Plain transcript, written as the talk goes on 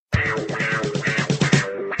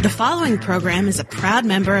The following program is a proud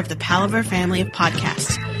member of the Palaver family of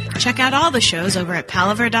podcasts. Check out all the shows over at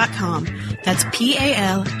palaver.com. That's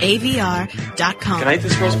PALAVR.com. Can I eat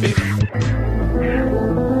this roast beef?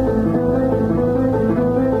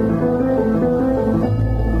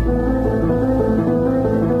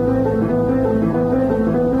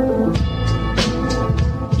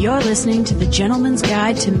 You're listening to The Gentleman's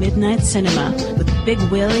Guide to Midnight Cinema with Big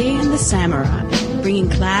Willie and the Samurai, bringing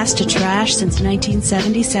class to trash since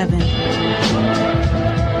 1977.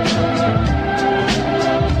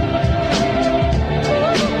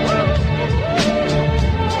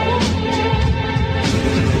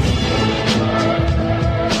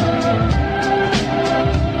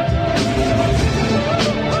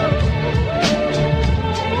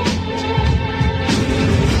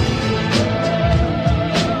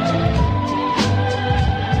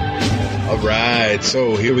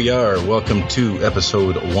 So here we are. Welcome to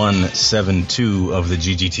episode 172 of the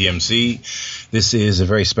GGTMC. This is a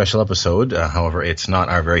very special episode. However, it's not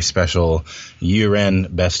our very special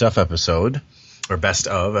year-end best of episode, or best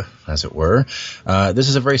of, as it were. This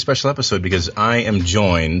is a very special episode because I am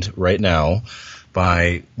joined right now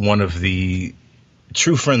by one of the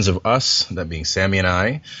true friends of us, that being Sammy and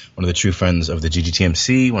I, one of the true friends of the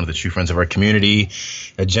GGTMC, one of the true friends of our community,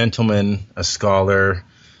 a gentleman, a scholar.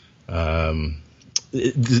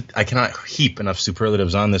 I cannot heap enough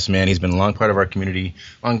superlatives on this man. He's been a long part of our community.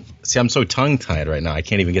 See, I'm so tongue-tied right now. I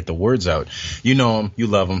can't even get the words out. You know him. You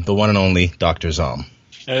love him. The one and only Dr. Zom.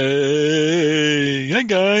 Hey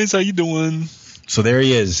guys. How you doing? So there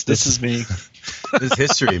he is. This is me. This is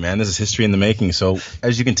history, man. This is history in the making. So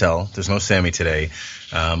as you can tell, there's no Sammy today.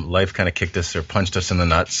 Life kind of kicked us or punched us in the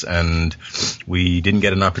nuts, and we didn't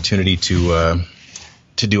get an opportunity to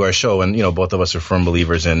do our show, and both of us are firm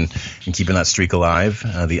believers in keeping that streak alive,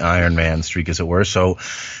 the Iron Man streak, as it were. So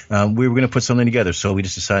we were going to put something together. So we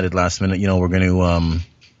just decided last minute, we're going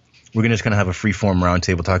to just kind of have a free-form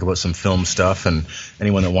roundtable, talk about some film stuff, and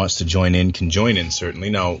anyone that wants to join in can join in,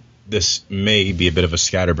 certainly. Now, this may be a bit of a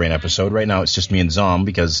scatterbrain episode. Right now, it's just me and Zom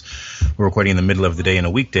because we're recording in the middle of the day in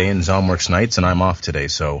a weekday, and Zom works nights, and I'm off today.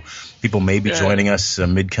 So people may be joining us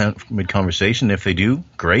mid-conversation. If they do,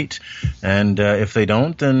 great. And if they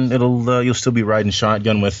don't, then you'll still be riding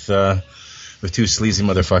shotgun with two sleazy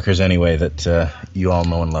motherfuckers anyway that you all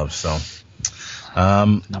know and love. So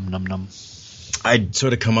Num num num. I'd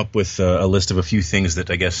sort of come up with a list of a few things that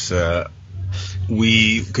I guess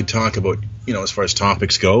we could talk about, as far as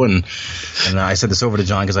topics go, and I said this over to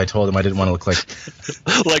John because I told him I didn't want to look like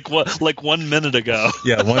like 1 minute ago.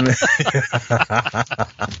 Yeah, 1 minute.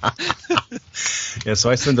 Yeah, so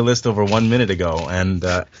I sent the list over 1 minute ago, and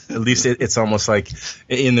at least it's almost like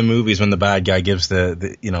in the movies when the bad guy gives he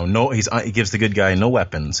gives the good guy no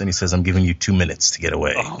weapons, and he says, "I'm giving you 2 minutes to get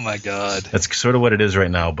away." Oh my God, that's sort of what it is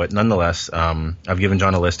right now. But nonetheless, I've given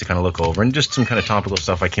John a list to kind of look over, and just some kind of topical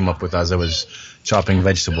stuff I came up with as I was chopping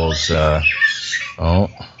vegetables.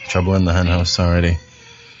 Trouble in the hen house already.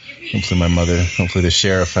 Hopefully the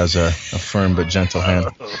sheriff has a firm but gentle hand.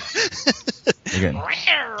 Again.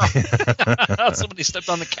 Somebody stepped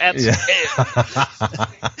on the cat's head.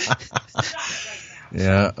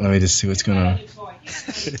 Yeah, let me just see what's going on.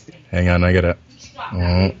 Hang on, I gotta.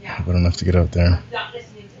 I don't have to get out there.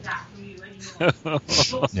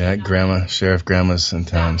 Yeah, Sheriff Grandma's in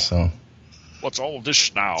town, so. What's all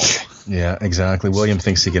this now? Yeah, exactly. William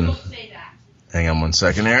thinks he can. Hang on 1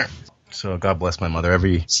 second here. So God bless my mother.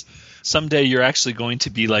 Someday you're actually going to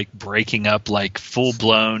be like breaking up like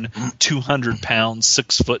full-blown 200-pound,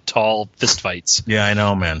 6-foot-tall fistfights. Yeah, I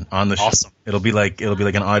know, man. On the awesome. It'll be like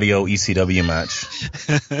an audio ECW match.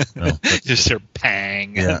 Just your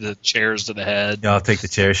pang, the chairs to the head. Yeah, I'll take the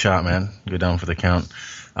chair shot, man. Go down for the count.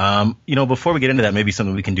 Before we get into that, maybe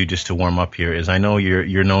something we can do just to warm up here is I know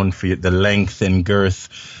you're known for the length and girth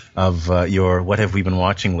of your What Have We Been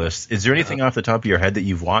Watching list. Is there anything off the top of your head that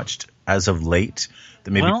you've watched as of late?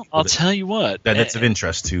 I'll tell you what. That's of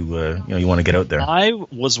interest to you want to get out there. I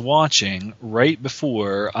was watching right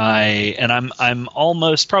before I'm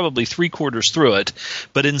almost probably 3/4 through it,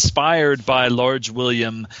 but inspired by Large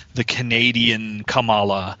William, the Canadian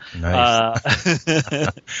Kamala. Nice.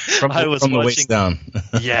 From the waist down.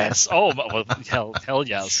 Yes. Oh, well, hell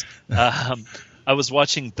yes. I was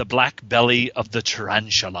watching The Black Belly of the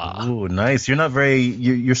Tarantula. Ooh, nice. You're not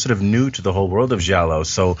you're sort of new to the whole world of giallo.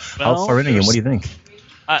 So how far in are you? What do you think?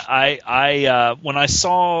 When I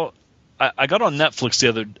saw, I got on Netflix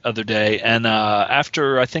the other day, and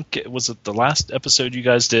after I think it was the last episode you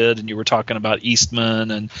guys did, and you were talking about Eastman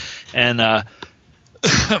and,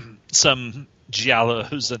 some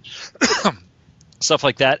giallos, and stuff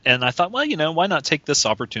like that. And I thought, well, why not take this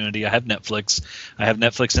opportunity? I have Netflix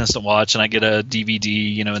Instant Watch, and I get a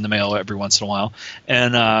DVD, in the mail every once in a while,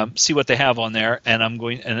 and see what they have on there. And I'm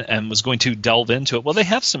going and was going to delve into it. Well, they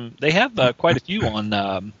have quite a few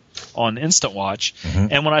on Instant Watch. Mm-hmm.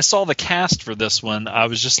 And when I saw the cast for this one, I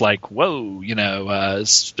was just like, whoa,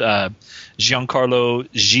 Giancarlo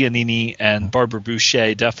Giannini and Barbara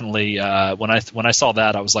Boucher definitely. When I saw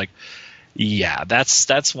that, I was like, yeah,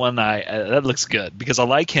 that's one that looks good, because I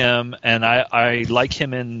like him, and I like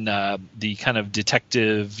him in the kind of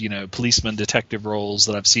detective, policeman detective roles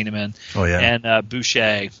that I've seen him in. Oh yeah, and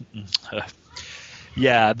Boucher.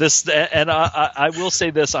 Yeah, I will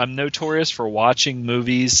say this: I'm notorious for watching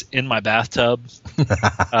movies in my bathtub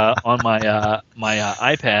on my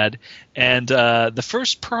iPad, and the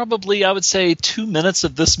first, probably I would say, 2 minutes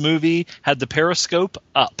of this movie had the periscope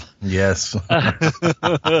up. Yes.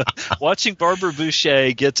 Watching Barbara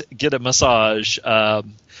Boucher get a massage. No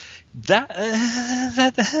doubt.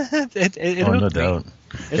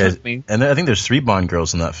 Me. And I think there's 3 Bond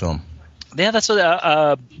girls in that film. Yeah, that's what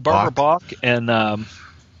Barbara Bach and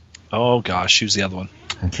oh gosh, who's the other one?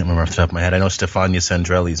 I can't remember off the top of my head. I know Stefania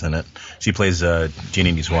Sandrelli's in it. She plays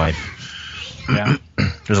Giannini's wife. Yeah,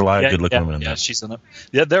 there's a lot of good-looking women in that. Yeah, she's in it.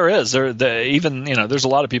 Yeah, there is. Even there's a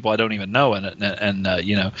lot of people I don't even know in it,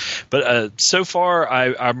 and But so far,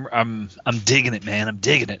 I'm digging it, man. I'm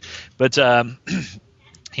digging it. But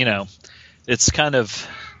it's kind of.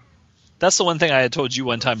 That's the one thing I had told you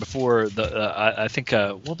one time before. I think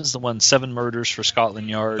what was the one? 7 Murders for Scotland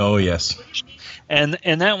Yard. Oh yes. And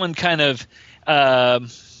that one kind of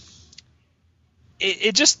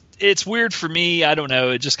it's weird for me. I don't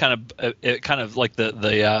know. It just kind of like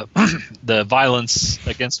the violence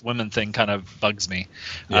against women thing kind of bugs me.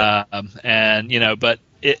 Yeah. But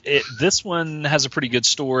this one has a pretty good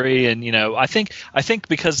story, and I think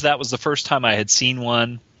because that was the first time I had seen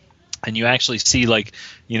one. And you actually see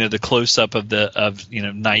the close up of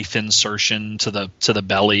knife insertion to the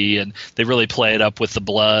belly, and they really play it up with the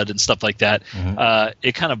blood and stuff like that. Mm-hmm.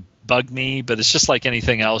 It kind of bugged me, but it's just like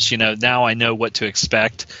anything else. Now I know what to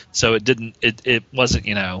expect, so it wasn't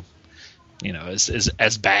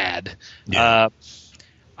as bad. Yeah.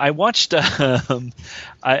 I watched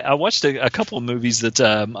I watched a couple of movies that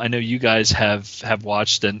I know you guys have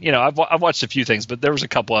watched, and I've watched a few things, but there was a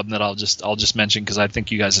couple of them that I'll just mention because I think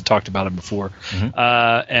you guys had talked about them before. Mm-hmm.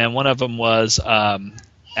 And one of them was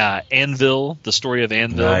Anvil, the story of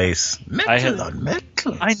Anvil. Nice. Metal.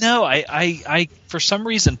 I know. I for some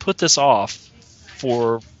reason put this off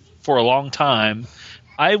for a long time.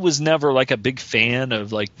 I was never like a big fan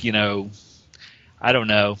of I don't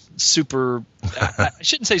know, super. I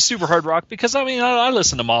shouldn't say super hard rock, because I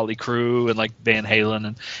listen to Motley Crue and like Van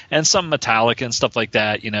Halen and some Metallica and stuff like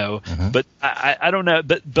that, Mm-hmm. But I don't know.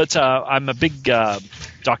 But I'm a big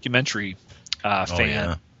documentary fan,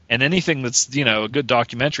 yeah. And anything that's a good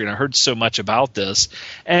documentary. And I heard so much about this,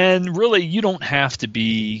 and really you don't have to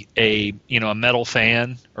be a metal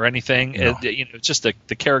fan or anything. No. It's just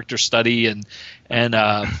the character study and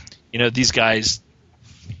these guys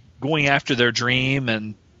going after their dream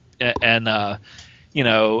and also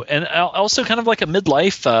kind of like a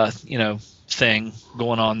midlife thing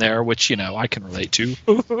going on there, which I can relate to.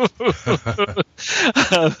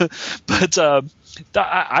 But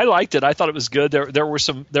I liked it. I thought it was good.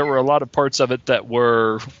 There were a lot of parts of it that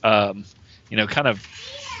were kind of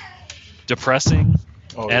depressing.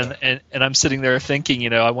 Oh, yeah. And I'm sitting there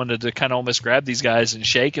thinking, I wanted to kind of almost grab these guys and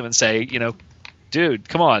shake them and say, dude,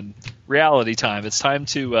 come on, reality time. It's time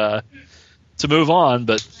to move on.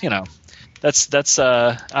 But that's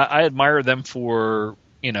I admire them for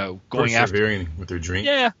going after with their dream.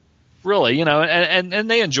 Yeah, really,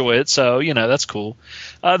 and they enjoy it. So that's cool.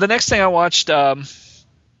 The next thing I watched was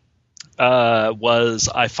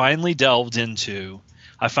I finally took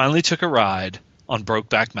a ride on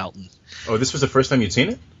Brokeback Mountain. Oh, this was the first time you'd seen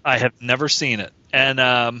it? I have never seen it, and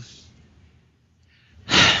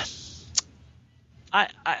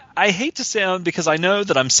I hate to sound, because I know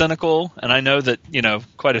that I'm cynical, and I know that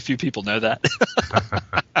quite a few people know that.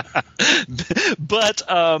 But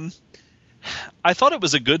I thought it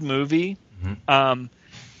was a good movie. Mm-hmm.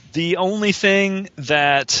 The only thing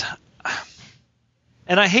that,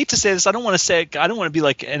 and I hate to say this, I don't want to be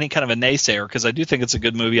like any kind of a naysayer, because I do think it's a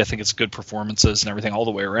good movie. I think it's good performances and everything all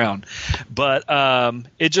the way around. But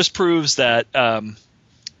it just proves that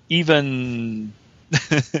even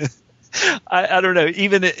I don't know,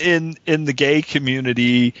 even in the gay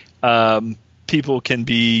community, people can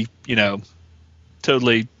be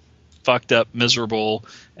totally fucked up, miserable,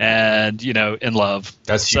 and in love.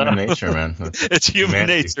 That's human nature, man. It's human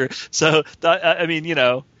nature. So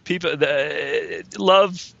people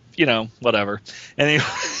love, whatever. Anyway,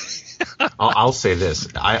 I'll say this.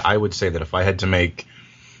 I would say that if I had to make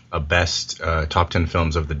a best top 10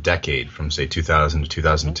 films of the decade from say 2000 to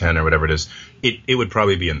 2010 or whatever it is, it would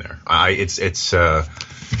probably be in there. I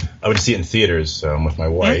would see it in theaters with my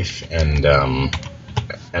wife, and I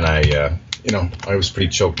I was pretty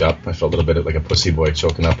choked up. I felt a little bit like a pussy boy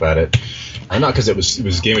choking up at it. Not because it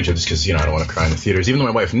was game of just because I don't want to cry in the theaters. Even though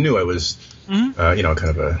my wife knew I was kind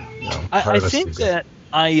of a I think that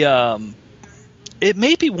it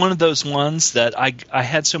may be one of those ones that I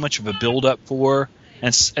had so much of a build up for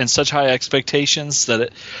and such high expectations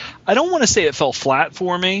that I don't want to say it fell flat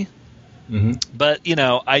for me, but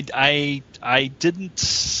I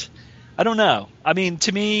didn't. I don't know. I mean,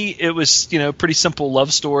 to me, it was pretty simple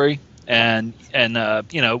love story, and you had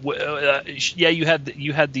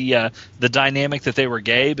the dynamic that they were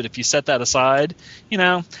gay, but if you set that aside,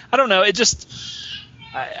 I don't know. It just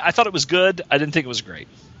I thought it was good. I didn't think it was great,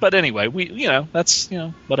 but anyway, that's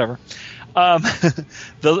whatever. The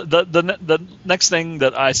next thing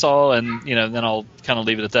that I saw, and then I'll kind of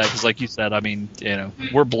leave it at that, because like you said, I mean,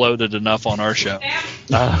 we're bloated enough on our show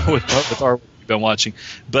with our we've been watching.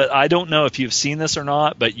 But I don't know if you've seen this or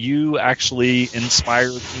not, but you actually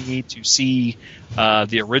inspired me to see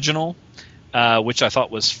the original, which I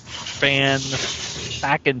thought was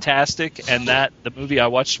fantastic, and that the movie I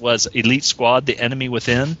watched was Elite Squad: The Enemy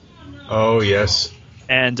Within. Oh yes,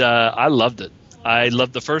 and I loved it. I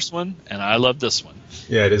loved the first one, and I loved this one.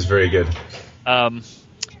 Yeah, it is very good.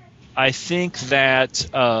 I think that,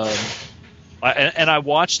 and I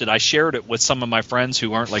watched it. I shared it with some of my friends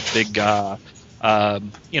who aren't like big, they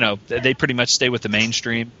pretty much stay with the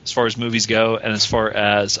mainstream as far as movies go, and as far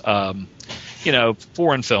as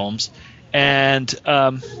foreign films. And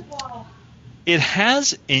it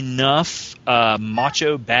has enough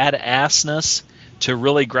macho badassness to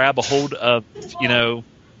really grab a hold of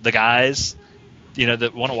the guys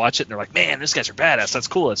that want to watch it, and they're like, man, these guys are badass. That's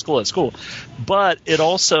cool. But it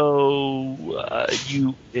also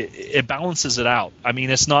it balances it out. I mean,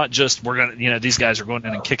 it's not just we're gonna these guys are going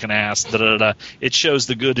in and kicking ass. It shows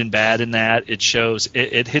the good and bad in that. It shows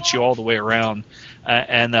it hits you all the way around,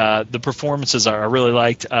 and the performances I really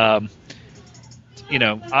liked. I'm going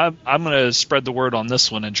to spread the word on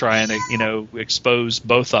this one and try and expose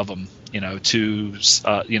both of them to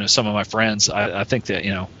some of my friends. I think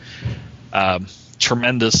that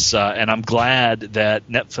tremendous, and I'm glad that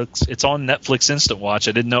it's on Netflix Instant Watch.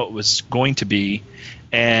 I didn't know it was going to be,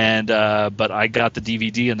 and but I got the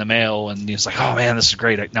DVD in the mail, and it's like, oh man, this is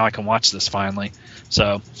great. Now I can watch this finally.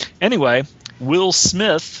 So anyway, Will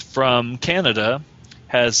Smith from Canada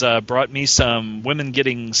has brought me some women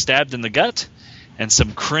getting stabbed in the gut and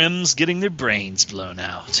some crims getting their brains blown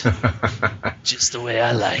out. Just the way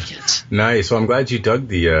I like it. Nice. Well, I'm glad you dug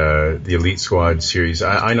the Elite Squad series.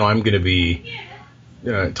 I know I'm going to be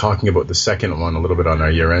talking about the second one a little bit on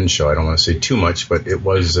our year-end show. I don't want to say too much, but it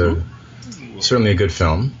was certainly a good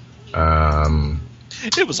film.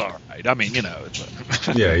 It was all right. I mean,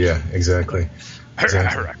 yeah, exactly.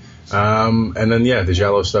 And then, the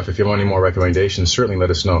Giallo stuff, if you have any more recommendations, certainly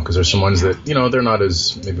let us know, because there's some ones that, they're not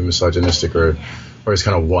as maybe misogynistic or as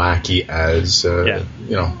kind of wacky as, some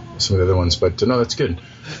of the other ones. But, no, that's good.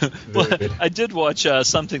 Well, good. I did watch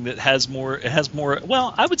something that has more,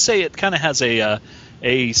 well, I would say it kind of has a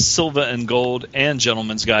Silva and Gold and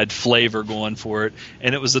Gentleman's Guide flavor going for it.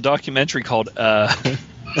 And it was a documentary called...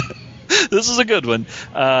 This is a good one,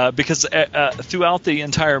 because throughout the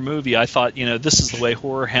entire movie, I thought, this is the way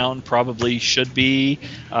Horror Hound probably should be,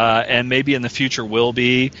 and maybe in the future will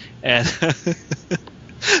be. And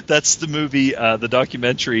that's the movie, the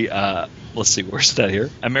documentary. Let's see, where's that here?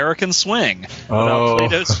 American Swing, about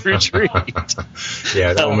Plato's Retreat.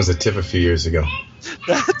 Yeah, that one was a tip a few years ago.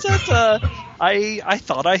 I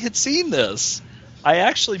thought I had seen this. I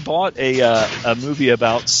actually bought a movie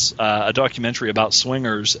about a documentary about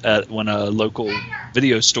swingers when a local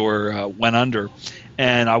video store went under,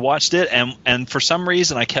 and I watched it, and for some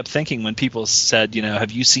reason I kept thinking when people said,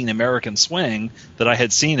 have you seen American Swing, that I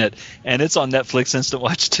had seen it, and it's on Netflix Instant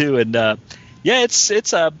Watch too, and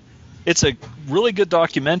it's a really good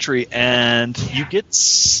documentary, and you get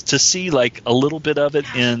to see like a little bit of it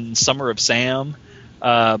in Summer of Sam.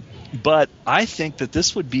 But I think that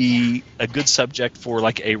this would be a good subject for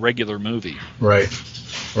like a regular movie. Right.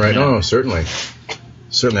 No, certainly.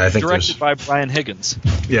 I think directed by Brian Higgins.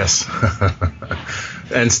 Yes.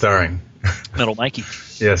 And starring Metal Mikey.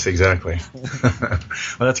 Yes, exactly. Well,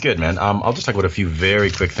 that's good, man. I'll just talk about a few very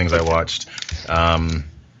quick things I watched. And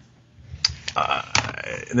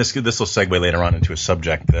this will segue later on into a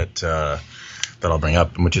subject that that I'll bring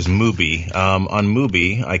up, which is Mubi. On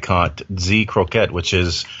Mubi, I caught Z Croquette, which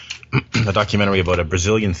is a documentary about a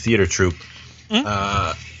Brazilian theater troupe,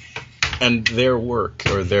 and their work,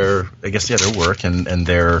 or their work and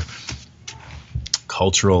their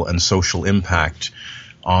cultural and social impact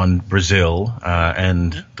on Brazil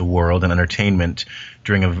and the world and entertainment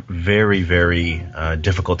during a very, very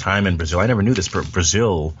difficult time in Brazil. I never knew this, but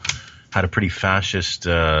Brazil had a pretty fascist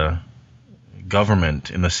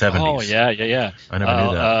government in the 70s. Oh, yeah. I never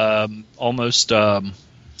knew that. Almost, I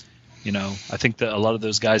think that a lot of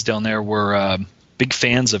those guys down there were big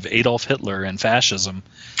fans of Adolf Hitler and fascism.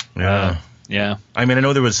 Yeah. Yeah. I mean, I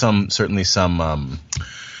know there was certainly some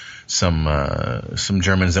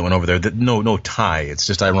Germans that went over there. That no tie. It's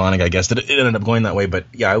just ironic, I guess, that it ended up going that way. But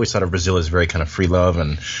yeah, I always thought of Brazil as very kind of free love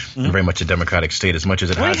and very much a democratic state, as much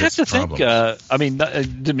as it has its problems. I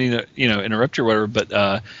didn't mean to interrupt you or whatever, but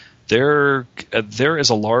there is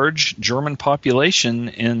a large German population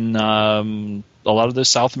in a lot of those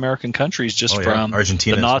South American countries, just from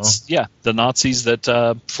Argentina. The Nazis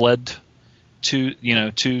that fled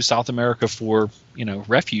to South America for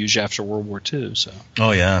refuge after World War II. So.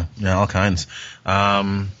 Oh yeah, all kinds.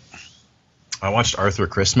 I watched Arthur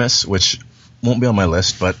Christmas, which won't be on my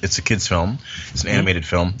list, but it's a kids' film. It's an animated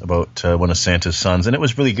film about one of Santa's sons, and it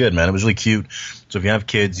was really good, man. It was really cute. So if you have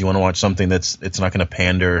kids, you want to watch something it's not going to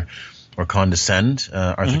pander or condescend.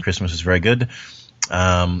 Arthur Christmas is very good.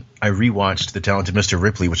 I rewatched The Talented Mr.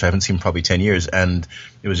 Ripley, which I haven't seen in probably 10 years, and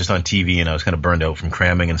it was just on TV, and I was kind of burned out from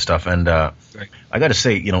cramming and stuff. And I got to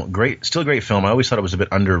say, still a great film. I always thought it was a bit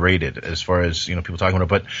underrated as far as people talking about it,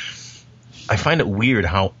 but I find it weird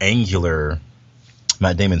how angular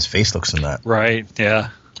Matt Damon's face looks in that. Right? Yeah.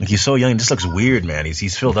 Like, he's so young, it just looks weird, man.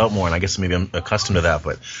 He's filled out more, and I guess maybe I'm accustomed to that,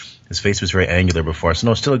 but his face was very angular before. So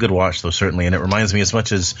no, still a good watch though, certainly. And it reminds me, as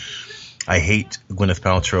much as I hate Gwyneth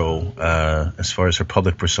Paltrow as far as her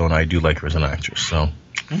public persona, I do like her as an actress. So,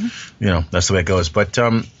 that's the way it goes. But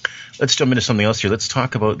let's jump into something else here. Let's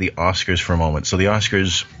talk about the Oscars for a moment. So the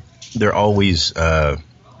Oscars, they're always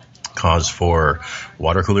cause for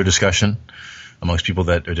water cooler discussion amongst people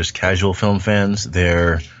that are just casual film fans.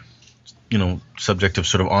 They're, subject of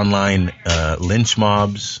sort of online lynch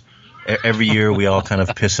mobs. Every year we all kind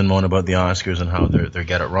of piss and moan about the Oscars and how they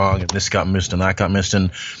get it wrong, and this got missed and that got missed,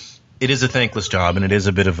 and it is a thankless job, and it is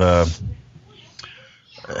a bit of a.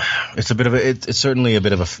 It's certainly a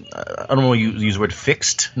bit of a. I don't want to use the word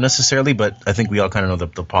fixed necessarily, but I think we all kind of know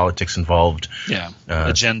the politics involved. Yeah,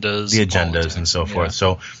 agendas. The agendas politics, and so forth.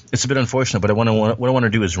 So it's a bit unfortunate, but what I want to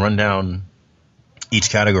do is run down each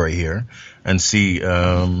category here and see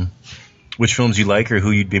which films you like or who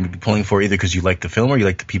you'd be pulling for, either because you like the film or you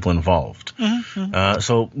like the people involved.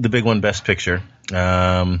 So the big one, Best Picture.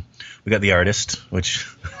 We got The Artist, which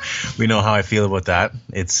we know how I feel about that.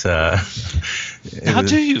 It's how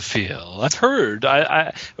do you feel? I've heard.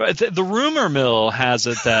 The rumor mill has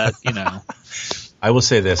it that I will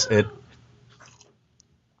say this: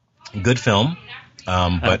 good film,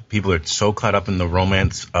 but people are so caught up in the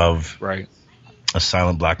romance of a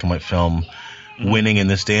silent black and white film winning in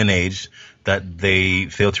this day and age that they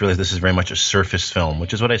fail to realize this is very much a surface film,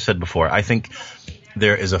 which is what I said before. I think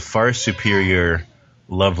there is a far superior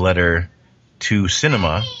love letter to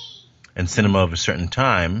cinema and cinema of a certain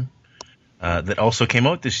time that also came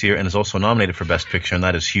out this year and is also nominated for Best Picture, and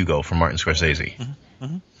that is Hugo from Martin Scorsese.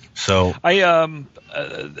 So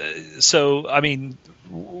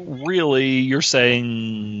really, you're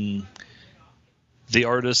saying The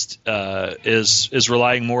Artist is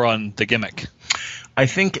relying more on the gimmick. I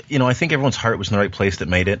think everyone's heart was in the right place that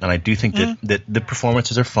made it, and I do think that the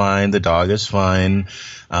performances are fine, the dog is fine.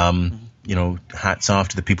 Hats off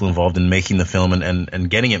to the people involved in making the film and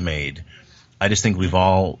getting it made. I just think we've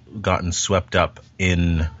all gotten swept up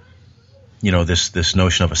in, this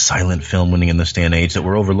notion of a silent film winning in this day and age, that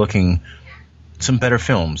we're overlooking some better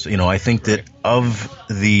films. I think that of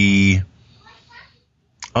the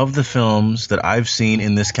films that I've seen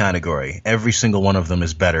in this category, every single one of them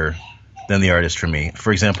is better than The Artist for me.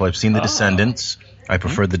 For example, I've seen The Descendants. I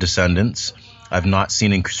prefer The Descendants. I've not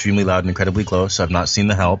seen Extremely Loud and Incredibly Close. I've not seen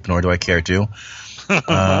The Help, nor do I care to. It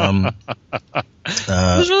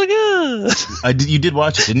was really good. You did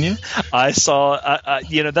watch it, didn't you? I saw.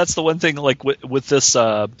 That's the one thing. Like with this,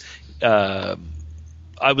 I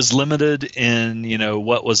was limited in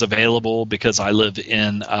what was available because I live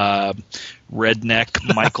in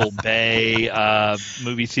redneck Michael Bay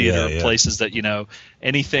movie theater places that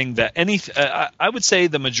anything that I would say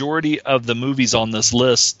the majority of the movies on this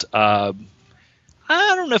list.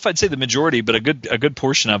 I don't know if I'd say the majority, but a good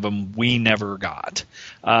portion of them we never got.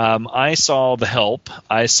 I saw The Help,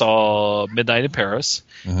 I saw Midnight in Paris,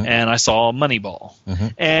 and I saw Moneyball.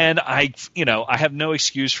 And I have no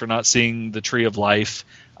excuse for not seeing The Tree of Life.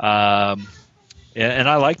 And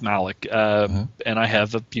I like Malick, and I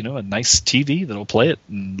have a nice TV that'll play it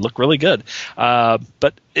and look really good.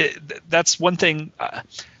 But that's one thing.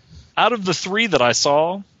 Out of the three that I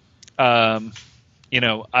saw, I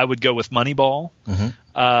would go with Moneyball.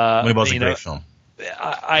 Moneyball's a great film.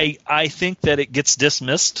 I think that it gets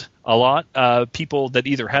dismissed a lot. People that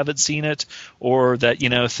either haven't seen it or that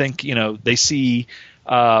think they see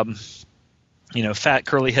fat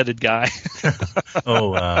curly-headed guy.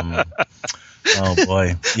 Oh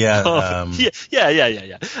boy, yeah,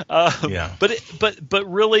 yeah. But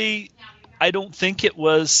really, I don't think it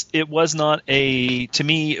was not to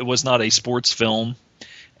me it was not a sports film.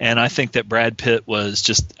 And I think that Brad Pitt was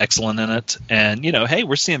just excellent in it. And hey,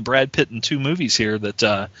 we're seeing Brad Pitt in two movies here that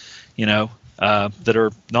that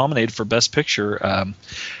are nominated for Best Picture.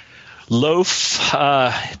 Loaf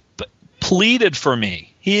pleaded for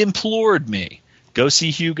me. He implored me. Go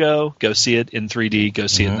see Hugo. Go see it in 3D. Go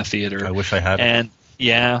see it in the theater. I wish I had. And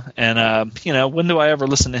when do I ever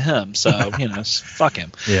listen to him? So fuck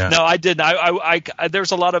him. Yeah. No, I didn't. I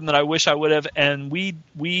there's a lot of them that I wish I would have. And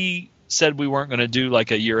we said we weren't going to do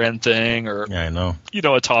like a year-end thing or I know.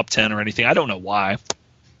 A top 10 or anything. I don't know why.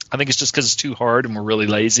 I think it's just because it's too hard and we're really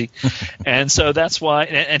lazy. And so that's why.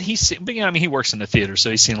 And he works in the theater, so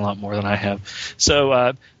he's seen a lot more than I have.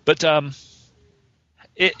 So,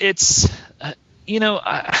 it's.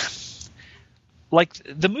 Like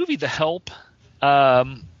the movie The Help,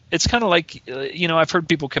 it's kind of like I've heard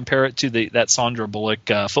people compare it to that Sandra Bullock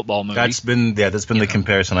football movie. That's been the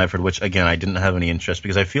comparison I've heard, which again I didn't have any interest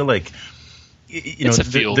because I feel like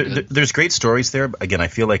there's great stories there. But again, I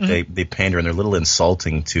feel like they pander and they're a little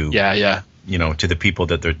insulting to to the people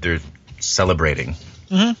that they're celebrating.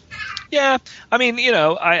 Yeah, I mean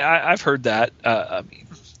I've heard that.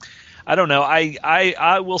 I don't know.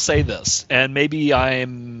 I will say this, and maybe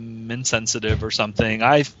I'm insensitive or something.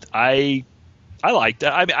 I liked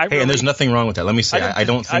that. I mean, and there's nothing wrong with that. Let me say, I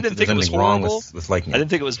don't think there's anything wrong with liking it. I didn't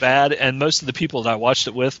think it was bad, and most of the people that I watched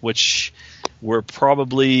it with, which were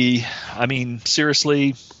probably,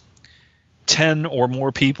 seriously, 10 or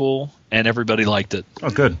more people, and everybody liked it. Oh,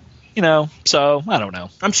 good. So I don't know.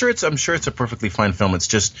 I'm sure it's a perfectly fine film. It's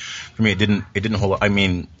just for me, it didn't hold.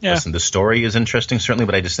 Listen, the story is interesting certainly,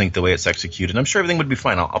 but I just think the way it's executed. I'm sure everything would be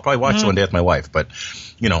fine. I'll probably watch it one day with my wife, but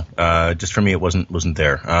just for me, it wasn't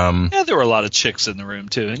there. There were a lot of chicks in the room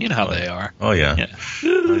too, and you know how they are. Oh yeah.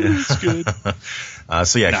 It's good.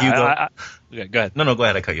 Hugo. Okay, go ahead. No, go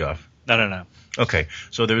ahead. I cut you off. No. Okay,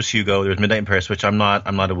 so there was Hugo. There was Midnight in Paris, which I'm not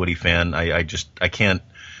a Woody fan. I can't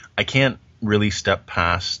really step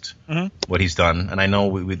past what he's done, and I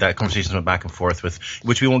know that conversation went back and forth with,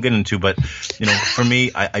 which we won't get into, but for me,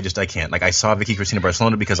 I can't. Like, I saw Vicky Cristina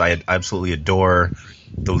Barcelona because I absolutely adore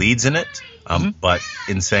the leads in it, but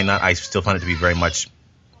in saying that, I still find it to be very much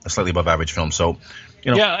a slightly above average film. So,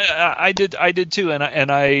 yeah, I did too,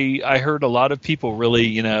 and I heard a lot of people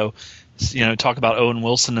really talk about Owen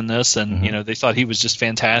Wilson in this, and they thought he was just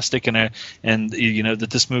fantastic, and that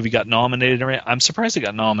this movie got nominated. I'm surprised it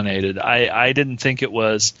got nominated. I didn't think it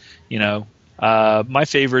was. My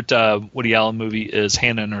favorite Woody Allen movie is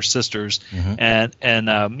Hannah and Her Sisters, and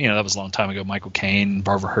that was a long time ago. Michael Caine,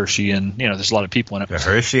 Barbara Hershey, and there's a lot of people in it. The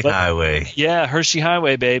Hershey Highway. Yeah, Hershey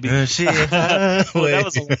Highway, baby. Hershey Highway. Well, that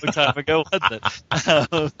was a long time ago, wasn't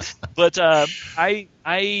it? But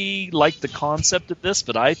I liked the concept of this,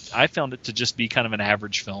 but I found it to just be kind of an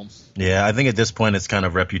average film. Yeah, I think at this point it's kind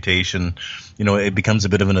of reputation. It becomes a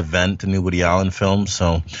bit of an event, a new Woody Allen film.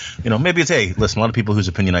 So, maybe it's, hey, listen, a lot of people whose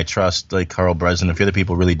opinion I trust, like Carl Breslin, a few other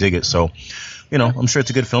people really dig it. So, I'm sure it's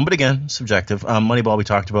a good film. But again, subjective. Moneyball we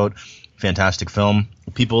talked about, fantastic film.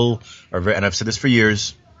 People are very, and I've said this for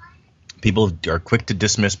years, people are quick to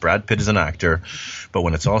dismiss Brad Pitt as an actor. But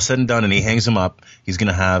when it's all said and done and he hangs him up, he's going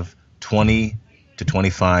to have 20 to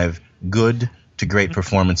 25 good to great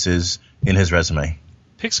performances in his resume.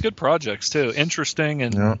 Picks good projects too, interesting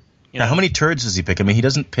and. Now, how many turds does he pick? He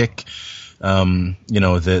doesn't pick, the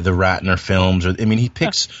Ratner films, he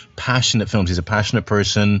picks passionate films. He's a passionate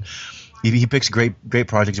person. He picks great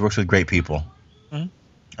projects. He works with great people.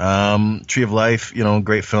 Tree of Life,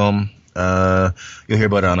 great film. You'll hear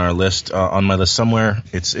about it on our list, on my list somewhere.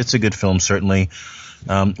 It's a good film, certainly.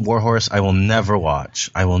 War Horse, I will never watch.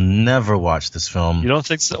 I will never watch this film. You don't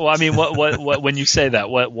think so? Well, what when you say that,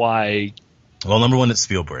 why? Well, number one, it's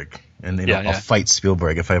Spielberg. and I'll fight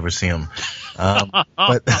Spielberg if I ever see him.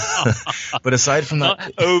 But aside from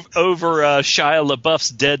that, over Shia LaBeouf's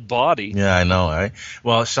dead body. Yeah, I know. Right?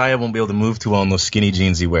 Well, Shia won't be able to move too well in those skinny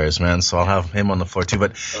jeans he wears, man. So I'll have him on the floor too.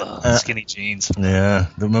 But skinny jeans. Yeah,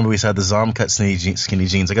 remember we had the Zom cut skinny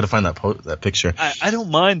jeans. I got to find that picture. I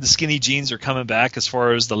don't mind the skinny jeans are coming back as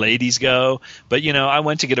far as the ladies go. But I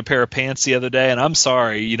went to get a pair of pants the other day, and I'm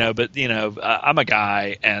sorry, but I'm a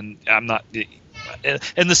guy, and I'm not.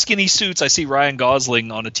 And the skinny suits, I see Ryan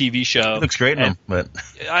Gosling on a TV show. He looks great in them, but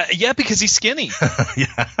yeah, because he's skinny.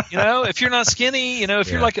 Yeah. If you're not skinny,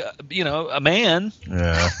 if you're like a man.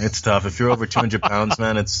 Yeah, it's tough. If you're over 200 pounds,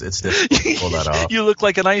 man, it's difficult to pull that off. You look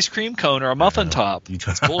like an ice cream cone or a muffin top.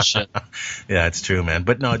 It's bullshit. Yeah, it's true, man.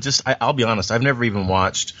 But no, I'll be honest. I've never even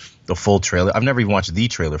watched the full trailer. I've never even watched the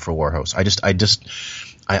trailer for Warhouse.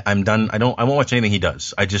 I'm done. I won't watch anything he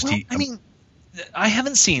does. I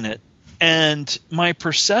haven't seen it. And my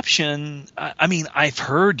perception, I've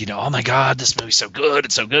heard, oh my God, this movie's so good,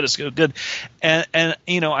 it's so good, it's so good, and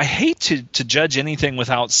I hate to judge anything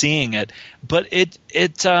without seeing it, but it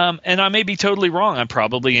and I may be totally wrong. I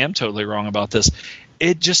probably am totally wrong about this.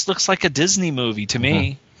 It just looks like a Disney movie to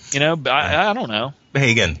me. I don't know. But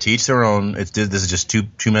hey, again, to each their own. This is just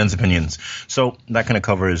two men's opinions. So that kind of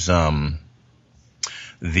covers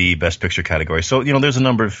the Best Picture category. So there's a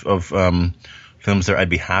number of films there I'd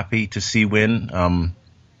be happy to see win.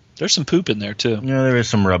 There's some poop in there too. Yeah, there is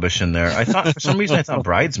some rubbish in there. I thought for some reason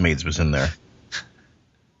Bridesmaids was in there.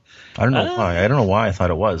 I don't know why. I don't know why I thought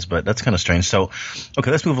it was, but that's kind of strange. So, okay,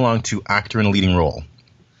 let's move along to actor in a leading role.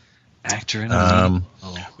 Actor in a leading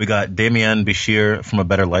role. We got Damien Bichir from A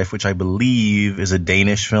Better Life, which I believe is a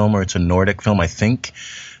Danish film, or it's a Nordic film, I think.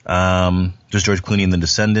 There's George Clooney in The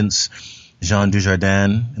Descendants, Jean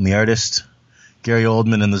Dujardin in The Artist, Gary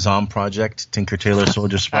Oldman in The Zom Project, Tinker Tailor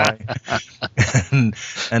Soldier Spy,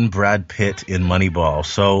 and Brad Pitt in Moneyball.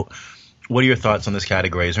 So what are your thoughts on this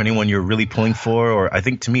category? Is there anyone you're really pulling for? Or I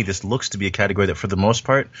think to me this looks to be a category that for the most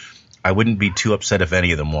part I wouldn't be too upset if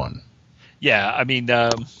any of them won. Yeah, they're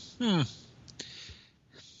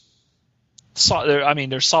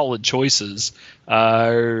solid choices.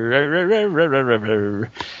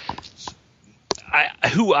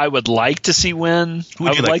 Who I would like to see win. Who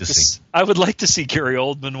would you like to see? I would like to see Gary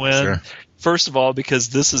Oldman win. Sure. First of all, because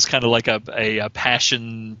this is kind of like a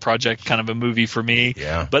passion project kind of a movie for me.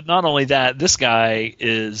 Yeah. But not only that, this guy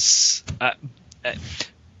is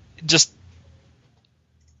just.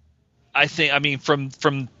 I think. From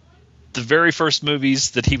the very first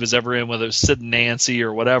movies that he was ever in, whether it was Sid and Nancy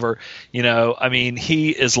or whatever, he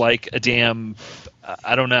is like a damn.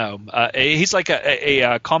 I don't know. He's like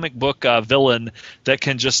a comic book villain that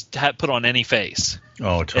can just put on any face.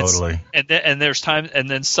 Oh, totally. And there's time, and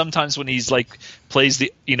then sometimes when he's like plays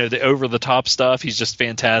the the over the top stuff, he's just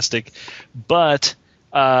fantastic. But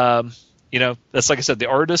that's like I said, The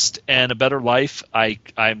Artist and A Better Life,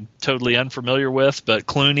 I'm totally unfamiliar with. But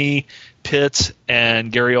Clooney, Pitt,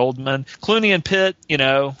 and Gary Oldman. Clooney and Pitt,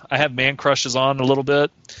 I have man crushes on a little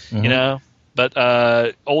bit, But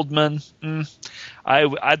Oldman,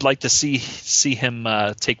 I'd like to see him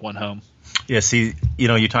take one home. Yeah, see,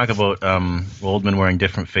 you talk about Oldman wearing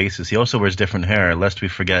different faces. He also wears different hair, lest we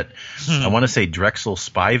forget. I want to say Drexel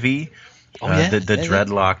Spivey, the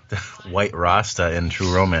dreadlocked white Rasta in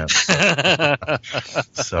True Romance.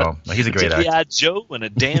 So he's a great actor. Yeah, Joe and a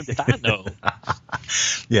damn dino.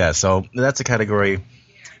 Yeah, so that's a category.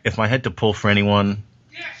 If I had to pull for anyone,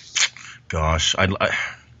 gosh,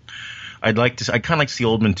 I'd like to. I kind of like to see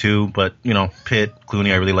Oldman too, but Pitt,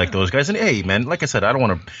 Clooney, I really like those guys. And hey, man, like I said, I don't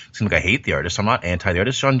want to seem like I hate The Artist. I'm not anti The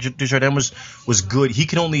Artist. Jean Dujardin was good. He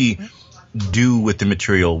can only do with the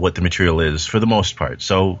material what the material is for the most part.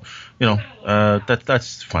 So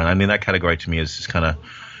that's fine. I mean, that category to me is just kind of.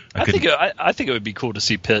 I think it would be cool to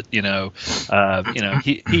see Pitt. Pitt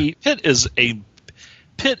is a.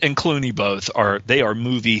 Pitt and Clooney both are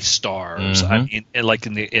movie stars. Mm-hmm. I mean, like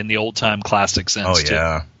in the old time classic sense. Oh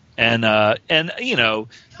yeah. Too. And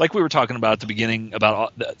like we were talking about at the beginning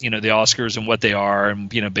about the Oscars and what they are and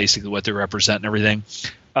basically what they represent and everything.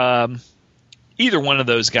 Either one of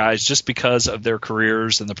those guys, just because of their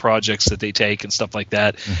careers and the projects that they take and stuff like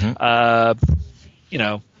that, I'd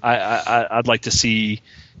like to see.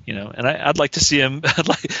 And I'd like to see him.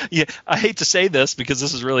 I hate to say this because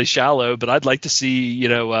this is really shallow, but I'd like to see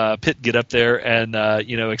Pitt get up there and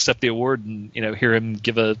accept the award and hear him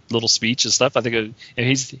give a little speech and stuff. I think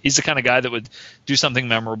he's the kind of guy that would do something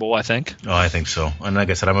memorable. I think. Oh, I think so. And like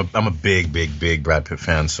I said, I'm a big Brad Pitt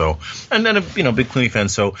fan. So and then a big Clooney fan.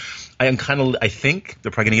 So I think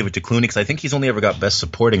they're probably gonna give it to Clooney because I think he's only ever got Best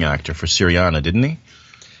Supporting Actor for Syriana, didn't he?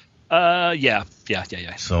 Yeah.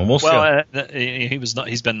 Yeah. So we'll see. Well,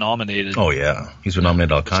 he's been nominated. Oh yeah, he's been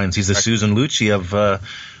nominated all kinds. He's the Susan Lucci of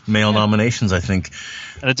male nominations, I think.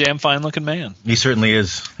 And a damn fine-looking man. He certainly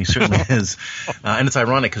is. And it's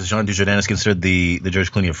ironic because Jean Dujardin is considered the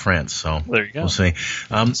George Clooney of France. So there you go. We'll see.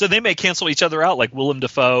 So they may cancel each other out like Willem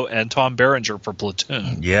Dafoe and Tom Berenger for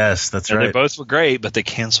Platoon. Yes, that's right. They both were great, but they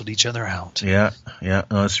canceled each other out. Yeah. No,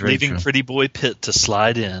 that's very Leaving true. Pretty Boy Pitt to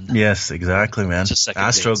slide in. Yes, exactly, man.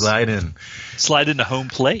 Astro glide in. Slide into home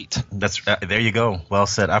plate. That's there you go. Well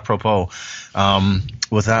said. Apropos.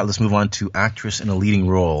 With that, let's move on to actress in a leading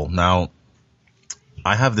role. Now,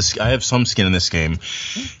 I have some skin in this game.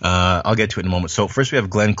 I'll get to it in a moment. So first we have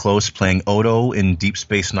Glenn Close playing Odo in Deep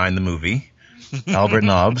Space Nine, the movie. Albert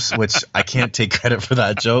Nobbs, which I can't take credit for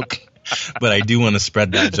that joke, but I do want to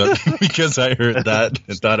spread that joke because I heard that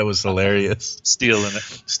and thought it was hilarious. Stealing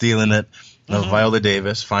it. Viola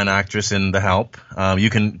Davis, fine actress in The Help. You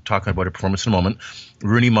can talk about her performance in a moment.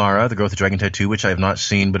 Rooney Mara, The Girl with the Dragon Tattoo, which I have not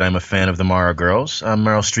seen, but I'm a fan of the Mara girls.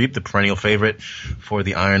 Meryl Streep, the perennial favorite for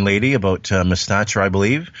The Iron Lady, about Miss Thatcher, I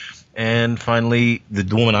believe. And finally, the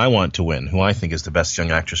woman I want to win, who I think is the best young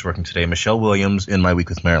actress working today, Michelle Williams in My Week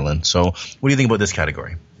with Marilyn. So what do you think about this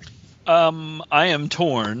category? I am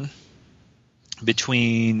torn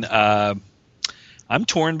between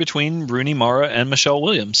Rooney Mara and Michelle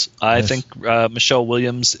Williams. I think Michelle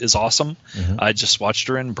Williams is awesome. Mm-hmm. I just watched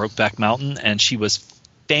her in Brokeback Mountain, and she was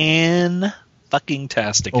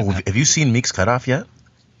fan-fucking-tastic. Oh, have you seen Meek's Cutoff yet?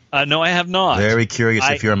 No, I have not. Very curious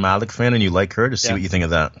if you're a Malik fan and you like her to see what you think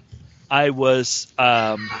of that. I was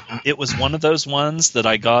it was one of those ones that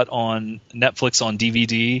I got on Netflix on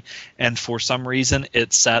DVD, and for some reason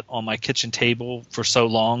it sat on my kitchen table for so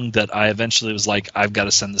long that I eventually was like, I've got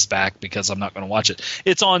to send this back because I'm not going to watch it.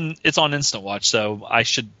 It's on Instant Watch, so I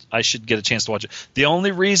should get a chance to watch it. The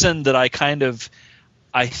only reason that I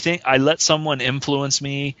think I let someone influence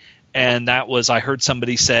me, and that was I heard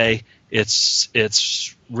somebody say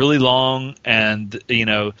it's really long, and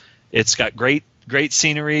it's got great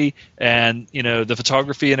scenery, and the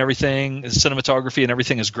photography and everything, the cinematography and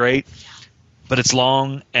everything is great, but it's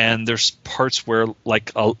long, and there's parts where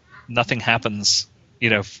nothing happens,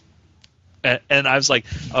 and I was like,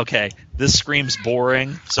 okay, this screams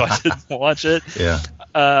boring, so I didn't watch it. Yeah.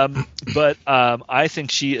 But I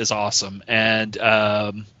think she is awesome, and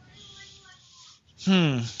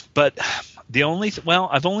but the only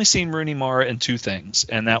I've only seen Rooney Mara in two things,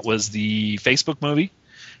 and that was the Facebook movie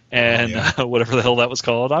and whatever the hell that was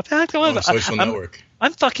called. Social Network.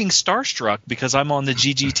 I'm fucking starstruck because I'm on the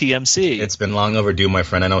GGTMC. It's been long overdue, my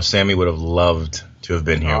friend. I know Sammy would have loved to have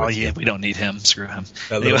been here. Oh yeah, we don't need him. Screw him.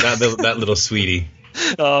 That little sweetie.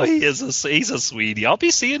 Oh, he's a sweetie. I'll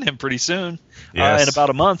be seeing him pretty soon. Yes. In about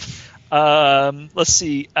a month. Let's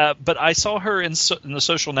see. But I saw her in the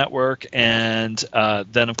Social Network, and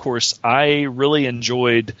then of course I really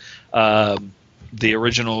enjoyed the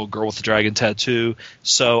original Girl with the Dragon Tattoo.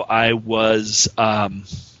 So I was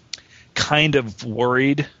kind of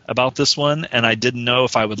worried about this one, and I didn't know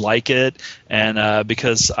if I would like it, and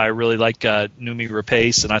because I really like Noomi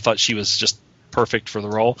Rapace, and I thought she was just perfect for the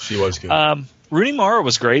role. She was good. Rooney Mara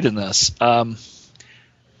was great in this. But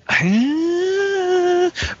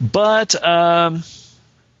I'll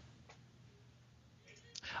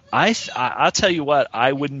tell you what,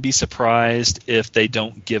 I wouldn't be surprised if they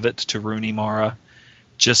don't give it to Rooney Mara,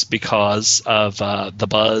 just because of the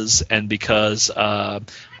buzz, and because I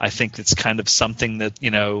think it's kind of something that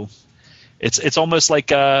it's almost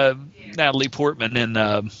like Natalie Portman in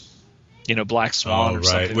Black Swan or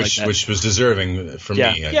something like that. Which was deserving for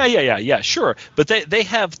me. Yeah, sure. But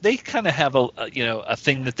they kind of have a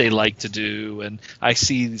thing that they like to do, and I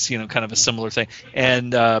see this, kind of a similar thing.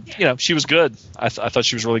 And she was good. I thought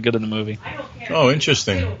she was really good in the movie. Oh,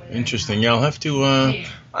 interesting. Yeah, I'll have to.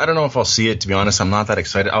 I don't know if I'll see it, to be honest. I'm not that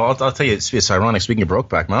excited. I'll tell you, it's ironic. Speaking of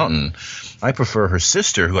Brokeback Mountain, I prefer her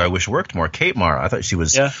sister, who I wish worked more, Kate Mara. I thought she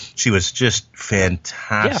was just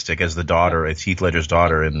fantastic as the daughter, as Heath Ledger's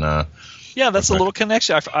daughter in. Yeah, that's a little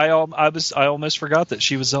connection. I almost forgot that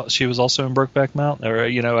she was also in Brokeback Mountain,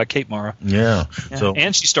 or Kate Mara. Yeah. So,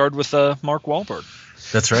 and she starred with Mark Wahlberg.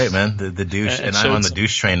 That's right, man. The douche, and I'm on the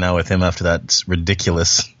douche train now with him after that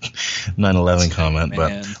ridiculous 9/11 comment.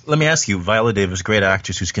 Man. But let me ask you, Viola Davis, great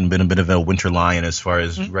actress who's been a bit of a winter lion as far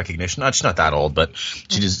as recognition. She's not that old, but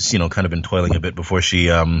she just kind of been toiling a bit before she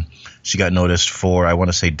got noticed for, I want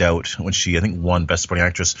to say, Doubt, when she I think won Best Supporting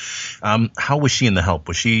Actress. How was she in The Help?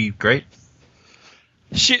 Was she great?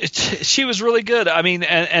 She was really good. I mean,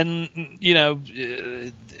 and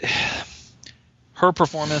her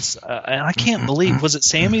performance, and I can't believe, was it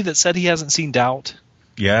Sammy that said he hasn't seen Doubt?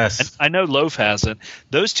 Yes. And I know Loaf hasn't.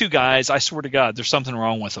 Those two guys, I swear to God, there's something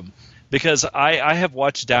wrong with them. Because I have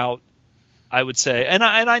watched Doubt, I would say, and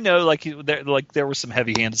I know there was some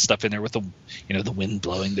heavy-handed stuff in there with the wind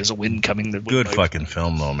blowing. There's a wind coming. Good fucking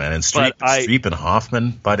film though, man. And Streep and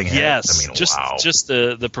Hoffman butting heads. Yes, I mean, wow. Just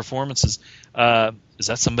the performances. Is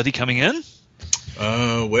that somebody coming in?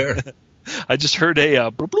 Where? I just heard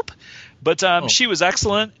a bloop bloop. But she was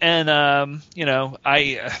excellent, and I'm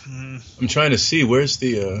trying to see where's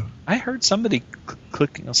the. I heard somebody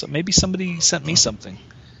clicking on something. Maybe somebody sent me something.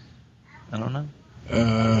 I don't know.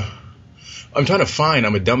 I'm trying to find.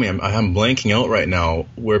 I'm a dummy. I'm blanking out right now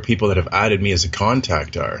where people that have added me as a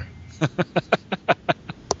contact are.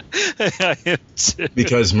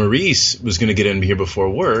 Because Maurice was going to get in here before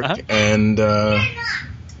work, and.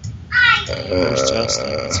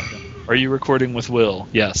 Are you recording with Will?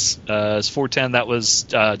 Yes. It's 4:10. That was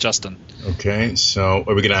Justin. Okay, so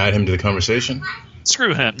are we going to add him to the conversation?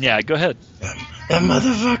 Screw him. Yeah, go ahead. That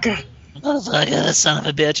motherfucker. Motherfucker, son of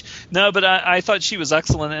a bitch. No, but I thought she was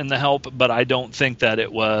excellent in The Help, but I don't think that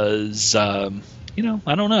it was, I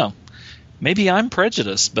don't know. Maybe I'm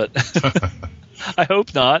prejudiced, but I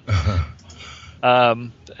hope not.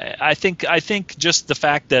 I think just the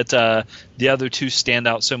fact that the other two stand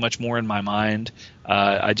out so much more in my mind,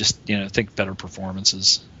 I just think better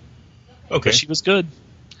performances. Okay. But she was good.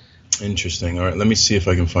 Interesting. All right, let me see if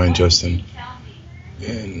I can find Justin.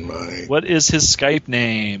 What is his Skype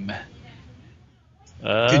name?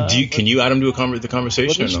 Can you add him to the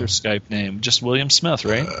conversation? What is your Skype name? Just William Smith,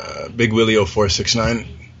 right? Big Willie 0469.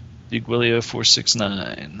 Big Willie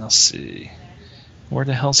 0469. Let's see. Where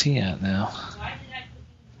the hell's he at now?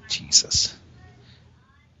 Jesus.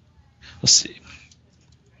 Let's see.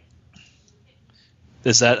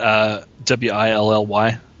 Is that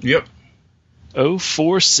WILLY? Yep.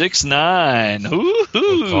 0469.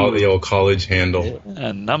 Woohoo! All the old college handle.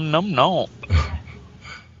 Yeah, num.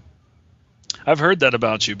 I've heard that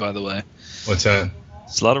about you, by the way. What's that?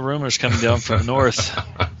 There's a lot of rumors coming down from the north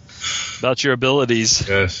about your abilities.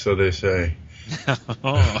 Yes, so they say.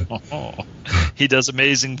 He does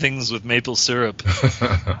amazing things with maple syrup.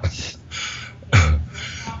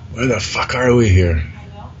 Where the fuck are we here?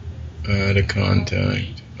 Add a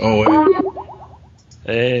contact. Oh, wait.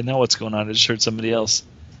 Hey, now what's going on? I just heard somebody else.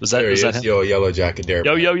 Was that him? Yo, Yellow Jacket there.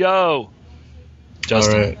 Yo.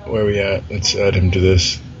 Justin. All right, where are we at? Let's add him to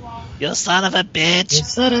this. You son of a bitch. You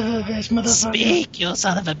son of a bitch, motherfucker. Speak, you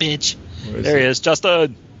son of a bitch. There he is,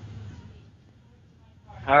 Justin.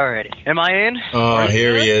 Alrighty. Am I in? Oh,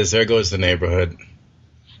 here he is. There goes the neighborhood.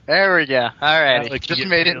 There we go. Alrighty. Just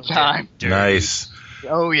made it in time. Nice.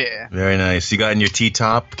 Oh, yeah. Very nice. You got in your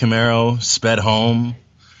T-top Camaro, sped home.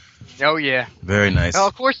 Oh, yeah. Very nice. Well,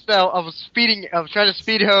 of course, though, I was trying to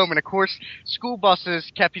speed home, and of course, school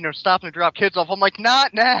buses kept, stopping to drop kids off. I'm like,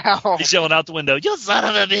 not now. He's yelling out the window, you son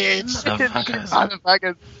of a bitch.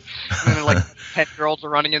 Motherfuckers. And then, 10-year-olds are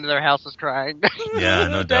running into their houses crying. Yeah,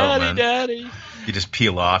 no doubt, man. Daddy. You just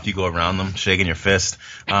peel off, you go around them, shaking your fist.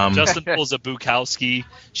 Justin pulls a Bukowski,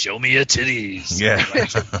 show me your titties. Yeah,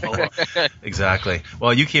 exactly.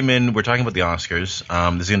 Well, you came in, we're talking about the Oscars.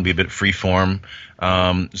 This is going to be a bit free form.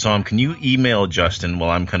 Zom, can you email Justin while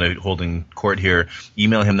I'm kind of holding court here,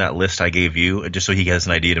 email him that list I gave you, just so he has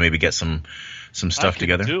an idea to maybe get some stuff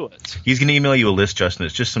together? Do it. He's going to email you a list, Justin.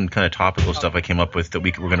 It's just some kind of topical stuff I came up with that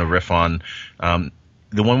we're going to riff on.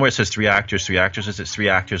 The one where it says 3 actors, 3 actresses, it's 3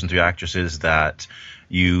 actors and 3 actresses that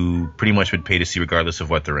you pretty much would pay to see regardless of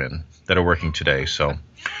what they're in, that are working today. So,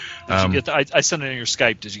 Did you get I sent it in your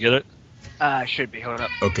Skype. Did you get it? Should be. Hold up.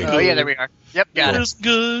 Okay. Oh, yeah, there we are. Yep, got it.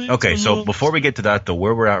 Good. Okay, so before we get to that, though,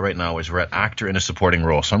 where we're at right now is we're at actor in a supporting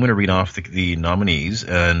role. So I'm going to read off the nominees,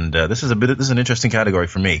 and this is an interesting category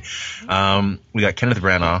for me. We got Kenneth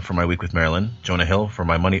Branagh for My Week with Marilyn, Jonah Hill for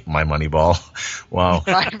My Moneyball. Wow.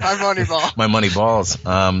 my Moneyball. My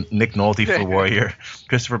Moneyballs. Nick Nolte for Warrior,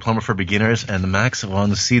 Christopher Plummer for Beginners, and Max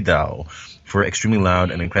von Sydow for Extremely Loud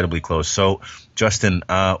and Incredibly Close. So, Justin,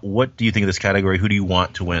 what do you think of this category? Who do you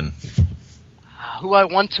want to win? Who I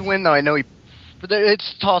want to win, though, I know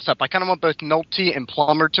it's a toss-up. I kind of want both Nolte and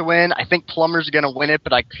Plummer to win. I think Plummer's going to win it,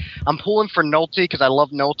 but I'm pulling for Nolte because I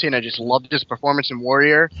love Nolte and I just loved his performance in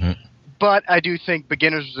Warrior. Mm-hmm. But I do think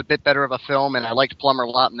Beginners was a bit better of a film, and I liked Plummer a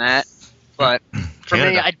lot in that. But for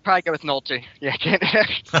me, I'd probably go with Nolte. Yeah, Canada.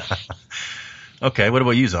 Okay, what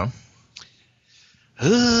about you, Zom?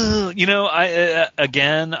 I'm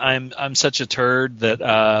such a turd that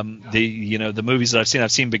the movies that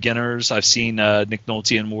I've seen Beginners, I've seen Nick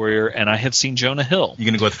Nolte and Warrior, and I have seen Jonah Hill. You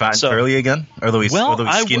gonna go with fat and curly again? Although he's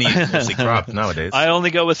skinny, mostly cropped nowadays. I only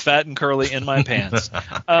go with fat and curly in my pants.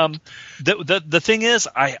 The thing is,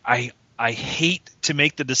 I I hate to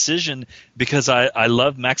make the decision because I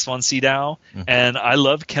love Max von Sydow and I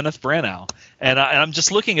love Kenneth Branagh. And I'm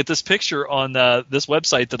just looking at this picture on this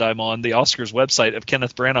website that I'm on, the Oscars website, of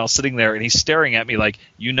Kenneth Branagh sitting there, and he's staring at me like,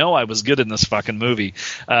 I was good in this fucking movie.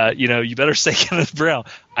 You better say Kenneth Branagh.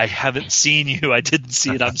 I haven't seen you. I didn't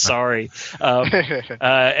see it. I'm sorry.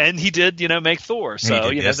 And he did, make Thor.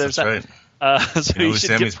 So yes, there's that. Right. So you he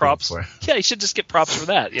should get props. Yeah, he should just get props for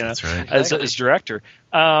that. That's right. as director.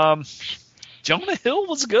 Jonah Hill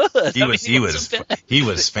was good. He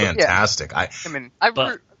was fantastic. I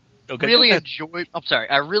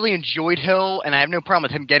really enjoyed Hill, and I have no problem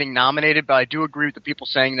with him getting nominated. But I do agree with the people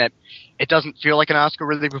saying that it doesn't feel like an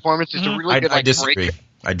Oscar-worthy performance. It's a really good. I disagree.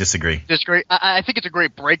 I disagrey. I think it's a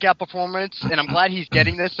great breakout performance, and I'm glad he's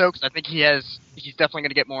getting this though, because I think he's definitely going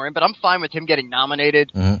to get more in. But I'm fine with him getting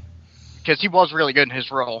nominated. Because he was really good in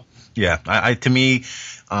his role. Yeah, to me,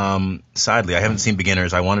 sadly, I haven't seen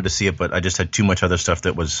Beginners. I wanted to see it, but I just had too much other stuff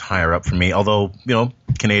that was higher up for me. Although,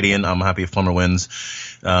 Canadian, I'm happy if Plummer wins.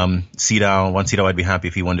 Sydow, I'd be happy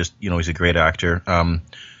if he won. Just, he's a great actor.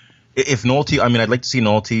 If Nolte, I'd like to see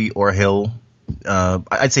Nolte or Hill.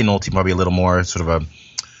 I'd say Nolte probably a little more sort of a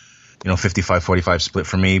 55-45 split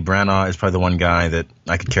for me. Branagh is probably the one guy that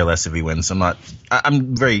I could care less if he wins.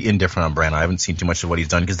 I'm very indifferent on Branagh. I haven't seen too much of what he's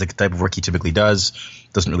done because the type of work he typically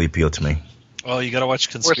doesn't really appeal to me. Oh, you got to watch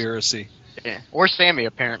Conspiracy. Or Sammy,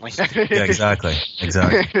 apparently. Yeah, exactly.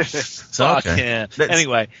 So, okay.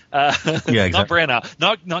 Anyway, exactly. Not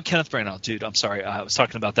Branagh, not Kenneth Branagh, dude. I'm sorry, I was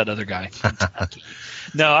talking about that other guy.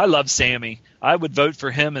 No, I love Sammy. I would vote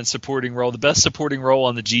for him in supporting role, the best supporting role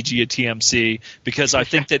on the GG at TMC, because I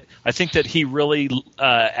think that he really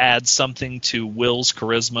adds something to Will's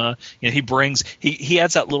charisma. He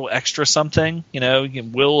adds that little extra something.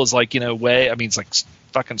 Will is like it's like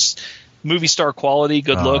fucking movie star quality,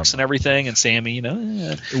 good looks and everything, and Sammy,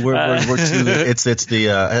 we're two. It's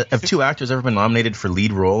the have two actors ever been nominated for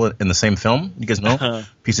lead role in the same film? You guys know?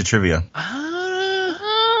 Piece of trivia.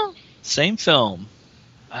 Same film.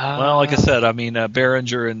 Well, like I said,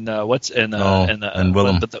 Berenger and and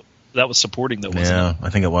Willem, but that was supporting, though, wasn't it? Yeah, I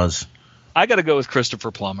think it was. I got to go with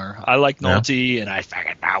Christopher Plummer. I like Nolte, and I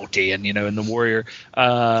fucking Nolte, and in The Warrior.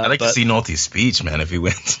 I'd like to see Nolte's speech, man, if he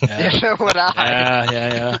wins. Yeah, would I?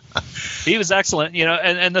 Yeah. He was excellent,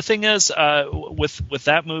 And the thing is, with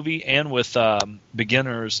that movie and with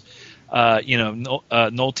Beginners,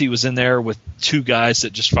 Nolte was in there with two guys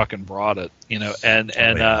that just fucking brought it,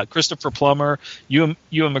 And Christopher Plummer, Ewan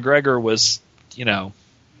McGregor was,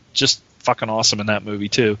 just fucking awesome in that movie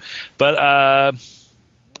too. But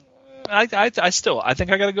I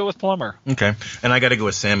think I got to go with Plummer. Okay, and I got to go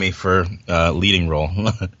with Sammy for leading role.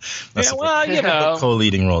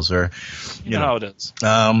 Co-leading roles are, you know how it is.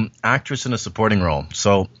 Actress in a supporting role.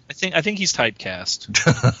 So I think he's typecast.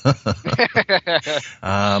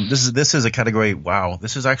 This is a category. Wow,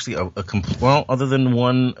 this is actually other than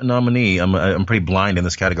one nominee, I'm pretty blind in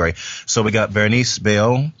this category. So we got Bernice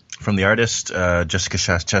Bejo from The Artist, Jessica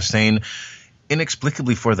Chastain,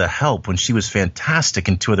 inexplicably for The Help, when she was fantastic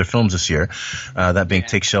in two other films this year, that being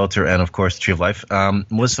Take Shelter and, of course, Tree of Life.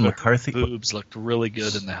 Melissa McCarthy. Boobs looked really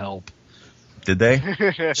good in The Help. Did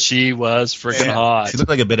they? She was freaking hot. She looked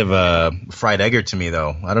like a bit of a fried egger to me,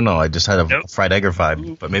 though. I don't know. I just had a fried egger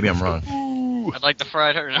vibe, but maybe I'm wrong. I like the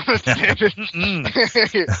fried egger.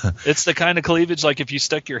 It's the kind of cleavage, like if you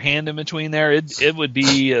stuck your hand in between there, it would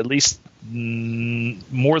be at least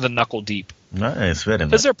more than knuckle deep. Nice,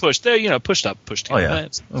 because they're pushed. They're pushed up, pushed down. Oh yeah,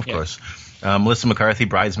 of course. Melissa McCarthy,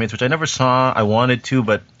 Bridesmaids, which I never saw. I wanted to,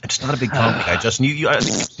 but it's just not a big comedy. I just knew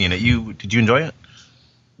you. Did you enjoy it?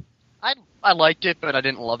 I liked it, but I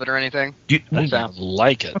didn't love it or anything. I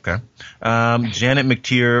like it. Okay. Janet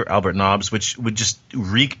McTeer, Albert Nobbs, which would just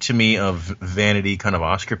reek to me of vanity kind of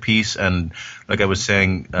Oscar piece. And like I was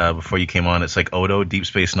saying before you came on, it's like Odo, Deep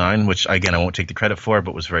Space Nine, which, again, I won't take the credit for,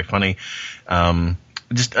 but was very funny.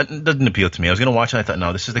 It doesn't appeal to me. I was going to watch it, and I thought,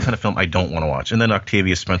 no, this is the kind of film I don't want to watch. And then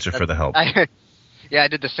Octavia Spencer for The Help. I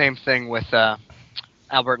did the same thing with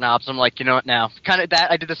Albert Nobbs. I'm like, you know what now? Kind of that.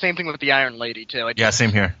 I did the same thing with The Iron Lady, too. Yeah,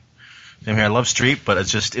 same here. I love Streep, but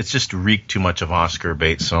it's just reeked too much of Oscar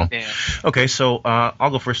bait. So, Okay, so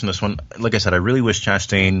I'll go first in this one. Like I said, I really wish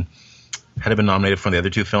Chastain had been nominated for the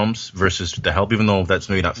other two films versus The Help, even though that's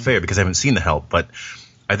maybe not fair because I haven't seen The Help. But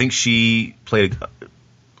I think she played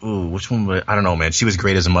which one? I don't know, man. She was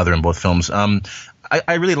great as a mother in both films.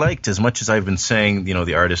 I really liked, as much as I've been saying,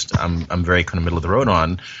 The Artist, I'm very kind of middle of the road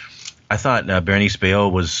on. I thought Bernice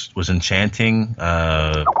Bejo was enchanting.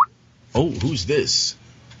 Who's this?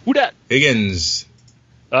 Who dat? Higgins.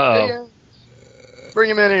 Uh-oh. Bring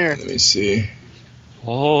him in here. Let me see.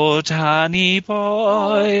 Oh, Danny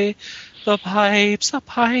boy, the pipes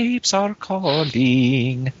are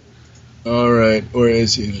calling. All right, where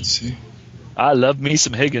is he? Let's see. I love me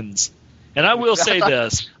some Higgins. And I will say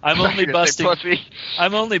this: I'm only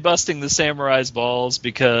busting the Samurai's balls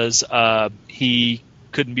because he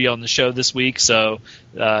couldn't be on the show this week. So,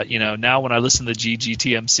 now when I listen to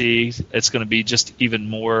GGTMC, it's going to be just even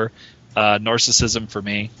more narcissism for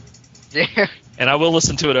me. Yeah. And I will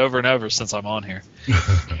listen to it over and over since I'm on here.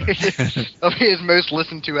 It'll be his most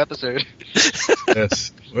listened to episode.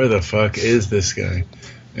 Yes. Where the fuck is this guy?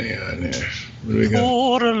 Hang on here. What do we got?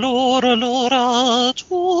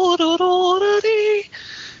 Okay.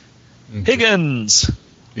 Higgins.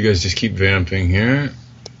 You guys just keep vamping here.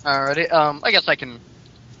 Alrighty. I guess I can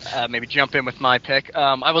maybe jump in with my pick.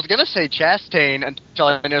 I was gonna say Chastain until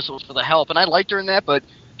I noticed it was for The Help, and I liked her in that, but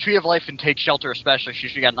Tree of Life and Take Shelter especially,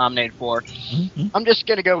 she got nominated for. Mm-hmm. I'm just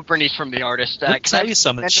gonna go with Bernice from The Artist. Let me tell you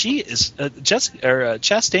something. She is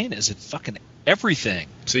Chastain is in fucking everything.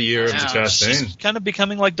 It's a year of the Chastain. She's kind of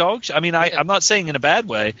becoming like dog shit. I mean, I'm not saying in a bad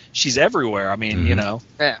way. She's everywhere. I mean, Yeah.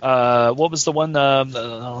 What was the one? Not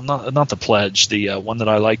The Pledge. The one that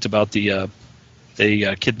I liked about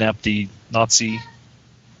they kidnapped the Nazi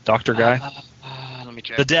doctor guy. Let me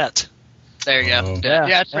check. The Debt. There you go.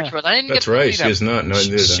 Yeah, it's Rich. I didn't That's get right. to see She is not. No,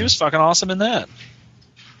 she was fucking awesome in that.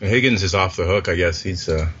 Higgins is off the hook. I guess he's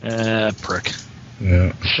prick.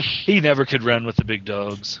 Yeah. He never could run with the big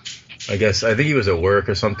dogs. I think he was at work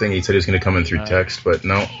or something. He said he was going to come in through text, but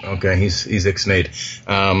no. Okay, he's ixnayed.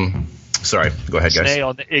 Sorry, go ahead, guys. Snay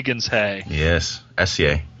on the Higgins hay. Yes,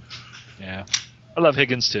 SCA. Yeah, I love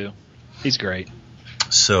Higgins too. He's great.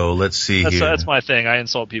 So let's see here. That's my thing. I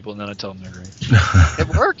insult people and then I tell them they're great. It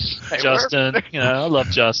works. Justin, I love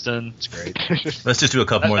Justin. It's great. Let's just do a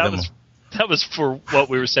couple more. That was for what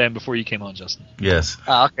we were saying before you came on, Justin. Yes.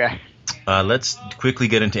 Oh, okay. Let's quickly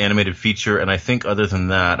get into animated feature, and I think other than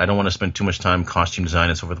that, I don't want to spend too much time costume design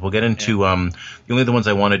and so forth. We'll get into the only the ones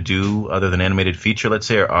I want to do other than animated feature, let's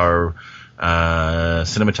say, are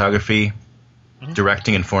cinematography,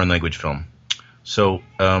 directing, and foreign language film. So,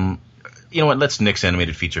 you know what? Let's nix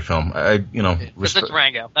animated feature film. It's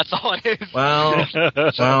Rango. That's all it is. Well,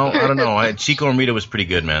 I don't know. Chico and Rita was pretty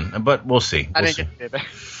good, man. But we'll see. I didn't get it.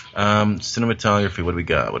 Cinematography. What do we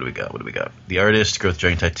got? The Artist, Growth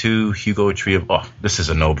Giant Tattoo, Hugo, Tree of. Oh, this is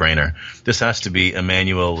a no-brainer. This has to be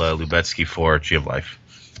Emmanuel Lubetsky for Tree of Life.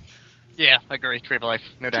 Yeah, I agree. Tree of Life,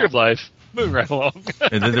 no doubt. Tree of Life. Moving right along.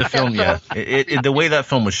 The film, yeah. The way that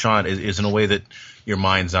film was shot is in a way that your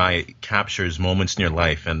mind's eye captures moments in your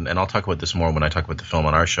life, and I'll talk about this more when I talk about the film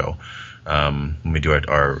on our show, when we do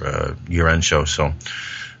our year-end show. So,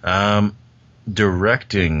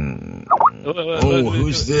 directing.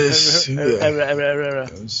 Who's this?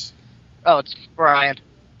 Oh, it's Brian.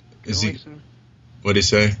 Is he? What'd he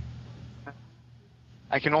say?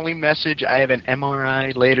 I can only message. I have an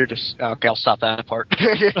MRI later to. Okay, I'll stop that part.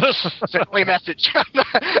 So only message.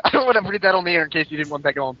 I don't want to read that on the air in case you didn't want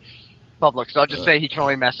that going public. So I'll just say he can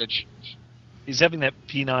only message. He's having that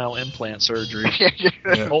penile implant surgery. Yeah.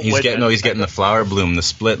 He's getting the flower bloom, the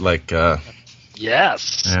split, like.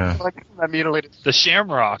 Yes. Yeah. Like mutilated. The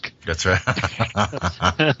shamrock. That's right.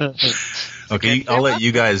 Okay, I'll let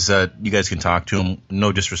you guys. You guys can talk to him.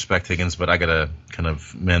 No disrespect, Higgins, but I gotta kind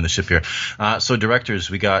of man the ship here. So directors,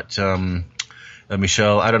 we got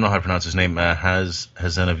Michel. I don't know how to pronounce his name.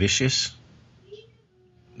 Hazanavicius.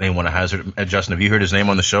 Name want to hazard. Justin, have you heard his name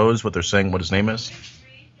on the shows? What they're saying? What his name is?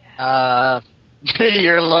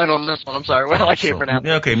 You're alone on this one. I'm sorry. Well, I can't pronounce it.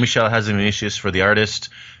 Yeah, okay. Michel Hazanavicius for The Artist.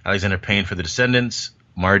 Alexander Payne for The Descendants.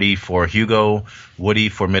 Marty for Hugo, Woody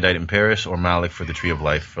for Midnight in Paris, or Malik for The Tree of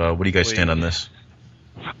Life. What do you guys stand on this?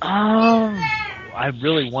 I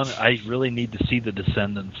really need to see The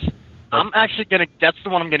Descendants. I'm actually that's the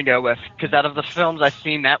one I'm gonna go with, because out of the films I've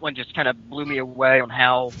seen, that one just kind of blew me away on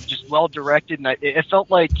how just well directed, and it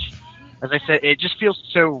felt like, as I said, it just feels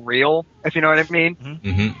so real, if you know what I mean.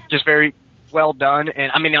 Mm-hmm. Just very well done,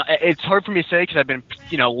 and I mean, it's hard for me to say because I've been,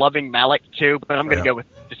 loving Malik too, but I'm gonna go with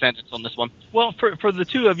Descendants on this one. Well, for the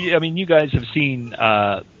two of you, I mean, you guys have seen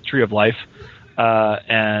Tree of Life,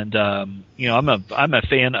 and I'm a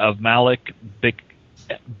fan of Malik,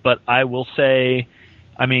 but I will say,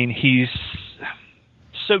 I mean, he's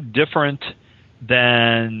so different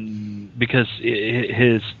than, because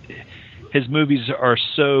his movies are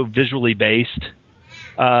so visually based.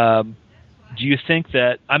 Do you think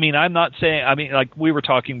that, I mean, I'm not saying, I mean, like we were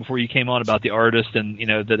talking before you came on about The Artist and,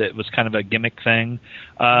 that it was kind of a gimmick thing.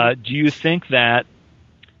 Do you think that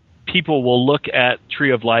people will look at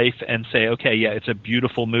Tree of Life and say, okay, yeah, it's a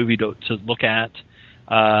beautiful movie to look at,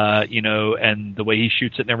 and the way he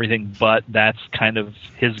shoots it and everything, but that's kind of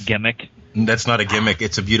his gimmick. That's not a gimmick.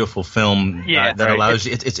 It's a beautiful film that right. allows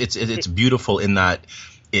you. It's beautiful in that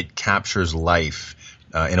it captures life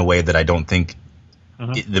in a way that I don't think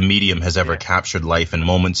the medium has ever captured life in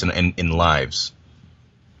moments and in lives.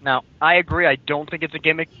 Now, I agree. I don't think it's a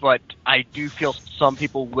gimmick, but I do feel some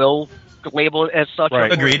people will label it as such.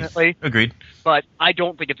 Right. Unfortunately. Agreed. But I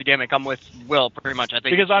don't think it's a gimmick. I'm with Will pretty much. I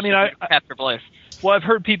think because it's capture life. Well, I've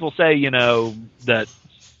heard people say, that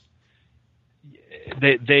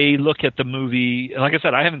they look at the movie, and like I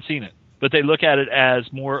said, I haven't seen it, but they look at it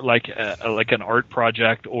as more like an art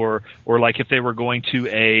project, or like if they were going to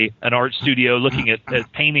an art studio looking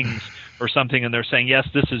at paintings or something, and they're saying, yes,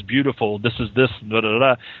 this is beautiful, this is this, blah, blah,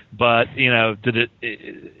 blah, but did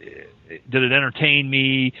it entertain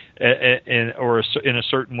me or in a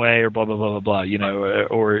certain way, or blah blah blah blah blah,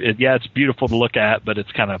 it's beautiful to look at, but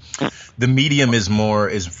it's kind of the medium is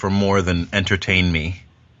for more than entertain me.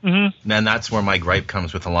 Mm-hmm. And that's where my gripe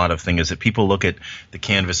comes with a lot of things, is that people look at the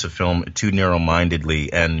canvas of film too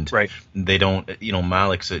narrow-mindedly, and they don't.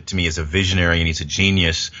 Malick, to me, is a visionary, and he's a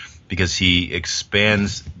genius because he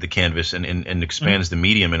expands the canvas and expands the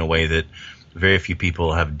medium in a way that very few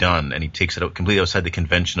people have done, and he takes it out completely outside the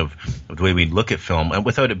convention of the way we look at film, and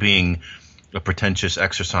without it being a pretentious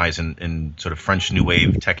exercise in sort of French New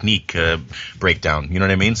Wave technique breakdown. You know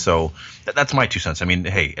what I mean? So that's my 2 cents. I mean,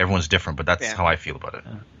 hey, everyone's different, but that's how I feel about it.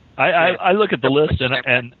 I look at the list,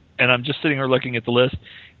 and I'm just sitting here looking at the list,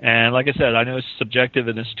 and like I said, I know it's subjective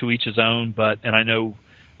and it's to each his own, and I know,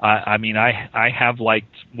 I have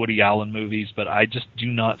liked Woody Allen movies, but I just do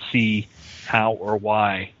not see how or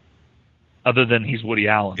why, other than he's Woody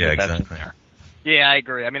Allen. Yeah, that's exactly. in there. Yeah, I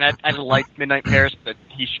agree. I mean, I liked Midnight in Paris, but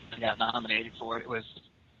he should have got nominated for it. It was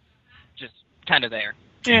just kind of there.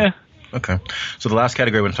 Yeah. Okay. So the last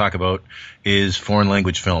category I want to talk about is foreign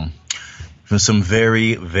language film. There's some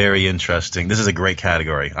very, very interesting. This is a great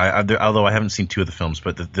category. Although I haven't seen 2 of the films,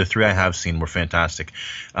 but the 3 I have seen were fantastic.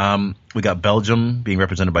 We got Belgium being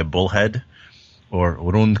represented by Bullhead, or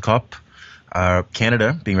Rondkop.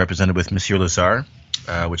 Canada being represented with Monsieur Lazare,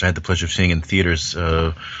 which I had the pleasure of seeing in theaters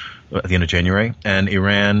at the end of January, and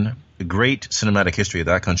Iran, a great cinematic history of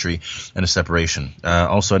that country, and A Separation.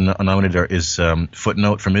 Also nominated is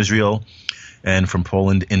Footnote from Israel, and from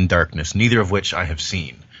Poland, In Darkness, neither of which I have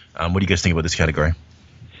seen. What do you guys think about this category?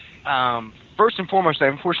 First and foremost, I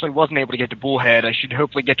unfortunately wasn't able to get to Bullhead. I should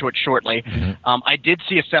hopefully get to it shortly. Mm-hmm. I did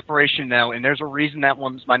see A Separation, though, and there's a reason that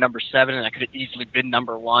one's my number 7, and I could have easily been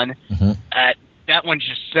number 1. Mm-hmm. That one's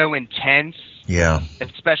just so intense. Yeah.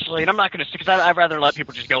 Especially, and I'm not going to, because I'd rather let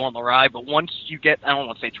people just go on the ride, but once you get, I don't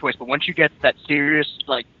want to say twist, but once you get that serious,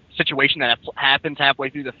 situation that happens halfway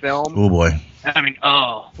through the film. Oh, boy. I mean,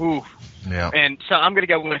 ooh. Yeah. And so I'm going to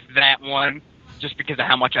go with that one, just because of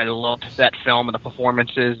how much I loved that film and the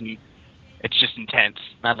performances, and it's just intense.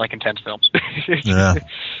 I like intense films. Yeah.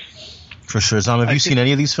 For sure. Zom, have you seen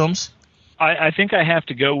any of these films? I think I have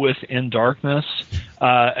to go with In Darkness,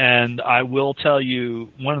 and I will tell you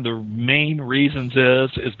one of the main reasons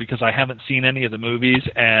is because I haven't seen any of the movies,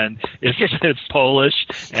 and it's Polish,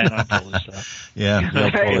 and I'm Polish. So. Yeah,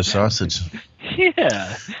 Polish sausage.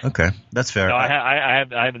 Yeah. Okay, that's fair. No, I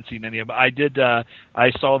haven't seen any of it. I did. I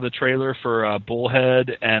saw the trailer for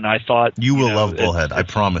Bullhead, and I thought you will love Bullhead. I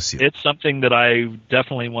promise you. It's something that I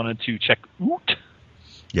definitely wanted to check out.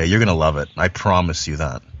 Yeah, you're gonna love it. I promise you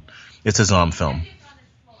that. It's a Zom film.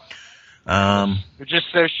 It's just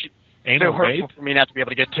so hurtful rape? for me not to be able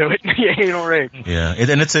to get to it. Anal rape. Yeah,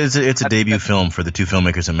 and it's a debut film for the 2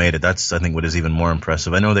 filmmakers that made it. That's, I think, what is even more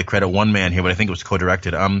impressive. I know they credit one man here, but I think it was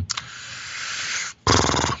co-directed.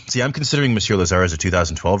 See, I'm considering Monsieur Lazare as a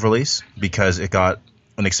 2012 release because it got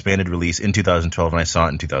an expanded release in 2012, and I saw it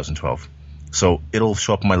in 2012. So it'll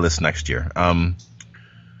show up on my list next year.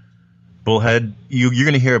 Bullhead, you're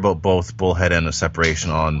going to hear about both Bullhead and A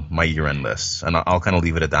Separation on my year-end lists, and I'll kind of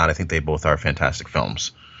leave it at that. I think they both are fantastic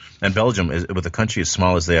films. And Belgium, with a country as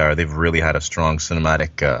small as they are, they've really had a strong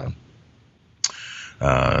cinematic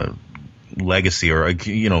legacy, or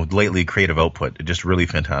lately creative output. Just really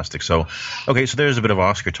fantastic. So, okay, so there's a bit of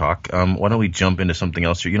Oscar talk. Why don't we jump into something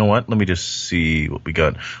else here? You know what? Let me just see what we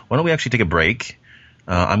got. Why don't we actually take a break?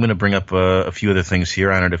 I'm going to bring up a few other things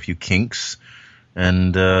here, iron out a few kinks.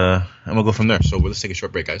 And we'll go from there. So let's take a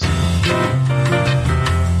short break, guys.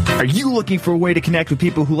 Are you looking for a way to connect with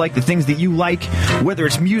people who like the things that you like? Whether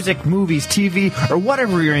it's music, movies, TV, or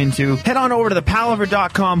whatever you're into, head on over to the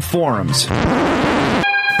Palaver.com forums.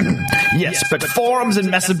 Yes, but forums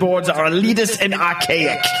and message boards are elitist and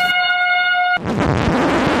archaic.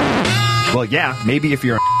 Well, yeah, maybe if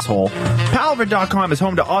you're an asshole. Palaver.com is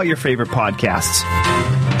home to all your favorite podcasts.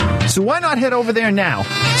 So why not head over there now?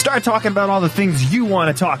 Start talking about all the things you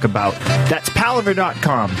want to talk about. That's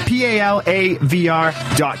Palaver.com. Palavr.com.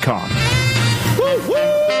 Woo woo!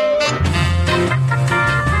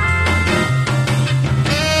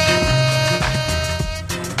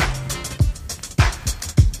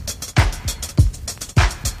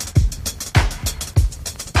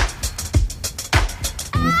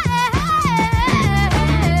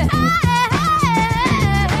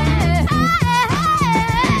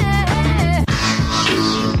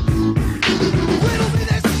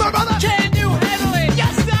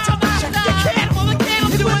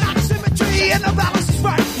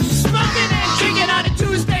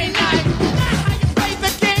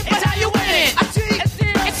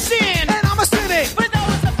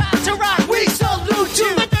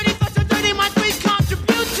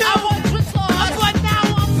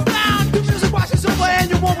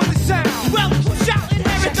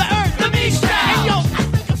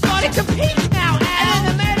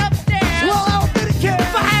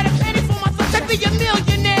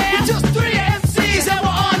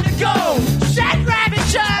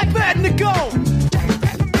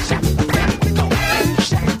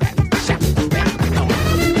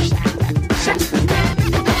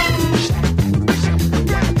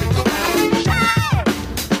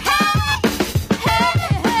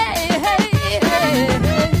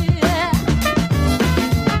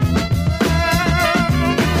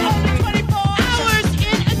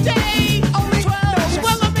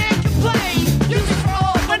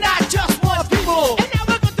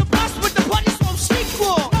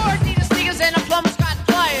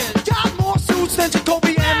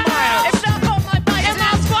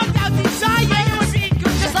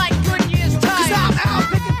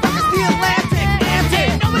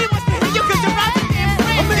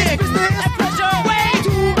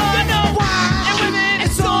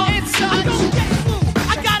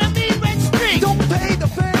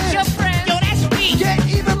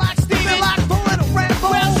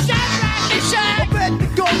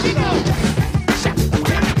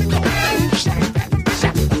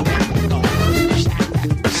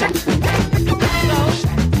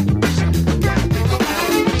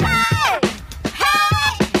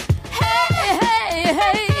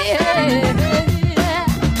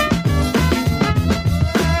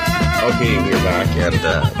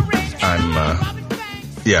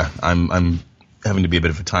 I'm having to be a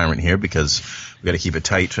bit of a tyrant here because we got to keep it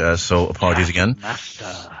tight. So apologies again.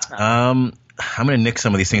 I'm going to nick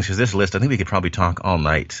some of these things because this list, I think we could probably talk all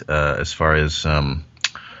night as far as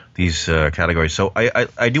these categories. So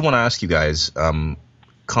I do want to ask you guys,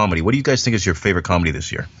 comedy. What do you guys think is your favorite comedy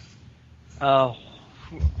this year?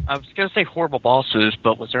 I was going to say Horrible Bosses,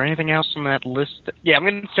 but was there anything else on that list? Yeah, I'm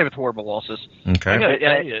going to stay with Horrible Bosses. Okay. I gotta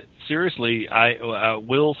tell you, seriously,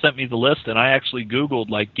 Will sent me the list, and I actually Googled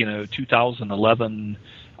 2011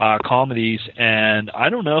 comedies, and I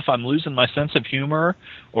don't know if I'm losing my sense of humor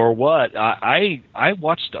or what. I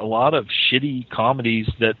watched a lot of shitty comedies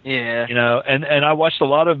that and I watched a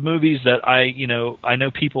lot of movies that I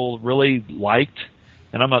know people really liked.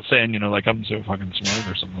 And I'm not saying, like I'm so fucking smart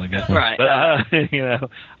or something like that. Right. But,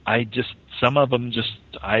 some of them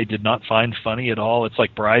I did not find funny at all. It's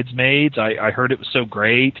like Bridesmaids. I heard it was so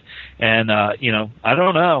great. And, I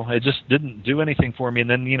don't know. It just didn't do anything for me. And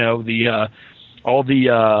then, all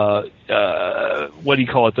the, what do you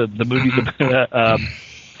call it? The movies,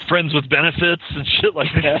 Friends with Benefits and shit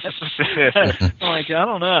like that. I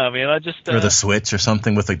don't know. I mean, I just... or The Switch or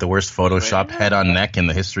something with the worst Photoshop head on neck in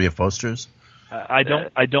the history of posters. I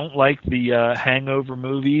don't like the Hangover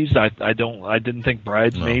movies. I didn't think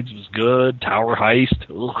Bridesmaids was good. Tower Heist.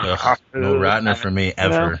 Ugh, no Ratner for me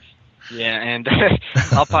ever. Yeah, and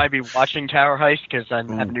I'll probably be watching Tower Heist because I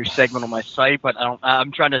have a new segment on my site, but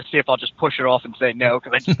I'm trying to see if I'll just push it off and say no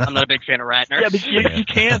because I'm not a big fan of Ratner. Yeah, but you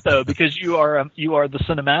can't though because you are the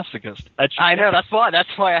cinemasochist. I know that's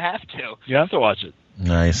why I have to. You have to watch it.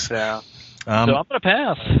 Nice. So I'm going to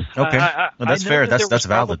pass. Okay, that's fair. That's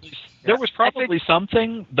valid. There was probably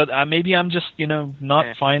something, but maybe I'm just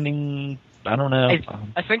not finding. I don't know.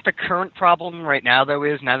 I think the current problem right now, though,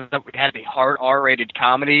 is now that we had a hard R-rated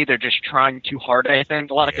comedy, they're just trying too hard. I think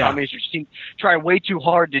a lot of comedies just try way too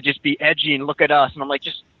hard to just be edgy and look at us. And I'm like,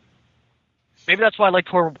 maybe that's why I liked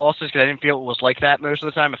Horrible Bosses because I didn't feel it was like that most of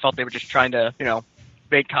the time. I felt they were just trying to,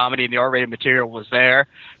 make comedy and the R-rated material was there.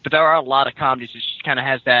 But there are a lot of comedies that just kind of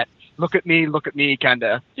has that look at me kind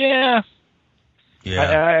of. Yeah. Yeah.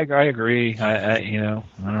 I agree. I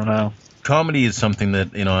don't know. Comedy is something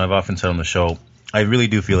that, I've often said on the show, I really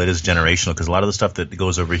do feel it is generational because a lot of the stuff that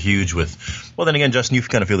goes over huge with, well, then again, Justin, you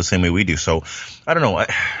kind of feel the same way we do. So I don't know.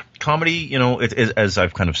 Comedy, you know, as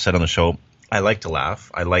I've kind of said on the show, I like to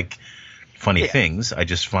laugh. I like funny things. I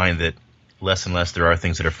just find that less and less there are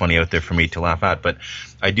things that are funny out there for me to laugh at. But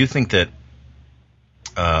I do think that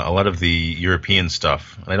a lot of the European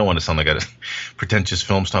stuff, and I don't want to sound like a pretentious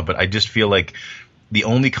film snob, but I just feel like the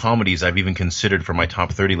only comedies I've even considered for my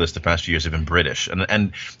top 30 list the past few years have been British.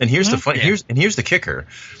 And here's the fun, here's the kicker.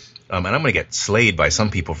 And I'm going to get slayed by some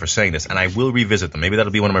people for saying this, and I will revisit them. Maybe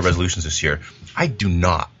that'll be one of my resolutions this year. I do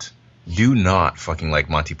not fucking like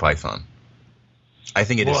Monty Python. I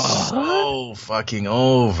think it is so fucking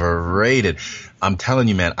overrated. I'm telling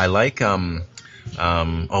you, man. I like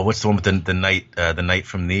what's the one with the night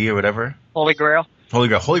from thee or whatever? Holy Grail.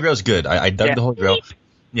 Holy Grail's good. I dug the Holy Grail.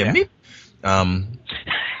 Yeah. Meep.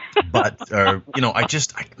 But you know, I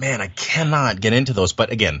cannot get into those.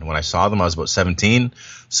 But again, when I saw them, I was about 17,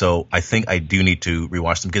 so I think I do need to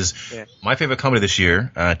rewatch them because my favorite comedy this year,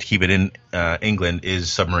 to keep it in England, is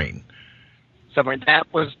Submarine. Submarine. That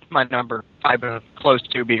was my number 5, close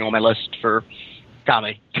to being on my list for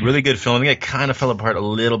comedy. Really good film. I think it kind of fell apart a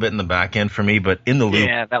little bit in the back end for me, but in the loop.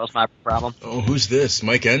 Yeah, that was my problem. Oh, who's this?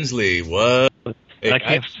 Mike Ensley. What? Hey, I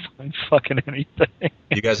can't find fucking anything.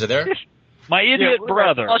 You guys are there? My idiot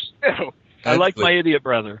brother. I like my idiot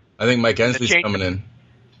brother. I think Mike Ensley's coming in.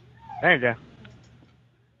 There you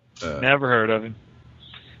go. Never heard of him.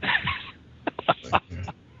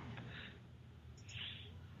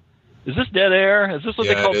 Is this dead air? Is this what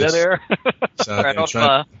they call dead air?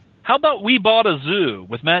 How about We Bought a Zoo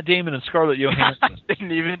with Matt Damon and Scarlett Johansson? I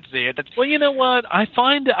didn't even see it. Well, you know what? I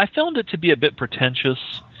found it to be a bit pretentious.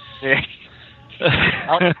 Yeah.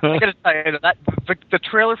 I gotta tell you that the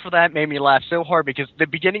trailer for that made me laugh so hard because the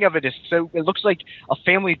beginning of it is it looks like a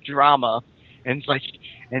family drama, and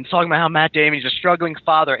it's talking about how Matt Damon is a struggling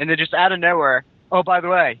father, and then just out of nowhere, oh, by the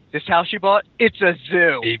way, this house you bought, it's a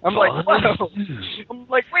zoo. I'm like, whoa. I'm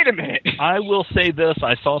like, wait a minute. I will say this.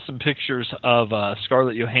 I saw some pictures of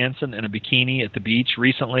Scarlett Johansson in a bikini at the beach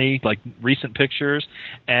recently, like recent pictures,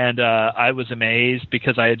 and I was amazed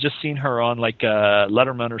because I had just seen her on like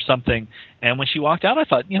Letterman or something, and when she walked out, I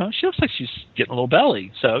thought, you know, she looks like she's getting a little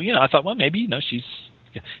belly. So, you know, I thought, well, maybe, you know, she's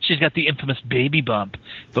got the infamous baby bump.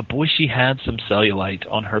 But, boy, she had some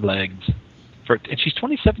cellulite on her legs. And she's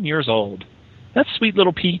 27 years old. That's sweet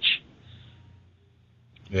little peach.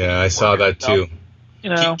 Yeah, I saw that too. You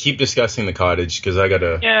know, keep discussing the cottage because I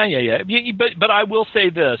gotta. Yeah. But I will say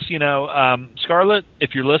this, you know, Scarlett,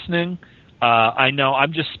 if you're listening, I know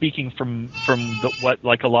I'm just speaking from what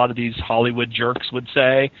like a lot of these Hollywood jerks would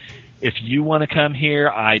say. If you want to come here,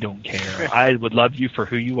 I don't care. I would love you for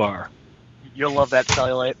who you are. You'll love that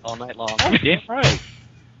cellulite all night long. Oh, damn right.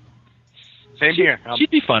 Same here. She'd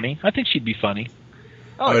be funny. I think she'd be funny.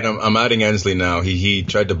 Oh, yeah. I'm adding Ensley now. He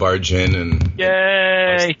tried to barge in and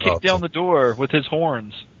he kicked down the door with his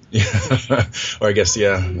horns. Yeah, or I guess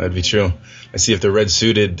that'd be true. I see if the red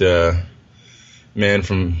suited man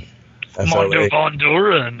from Mondo Von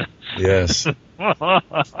Duran. Yes. I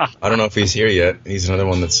don't know if he's here yet. He's another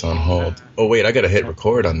one that's on hold. Oh wait, I gotta hit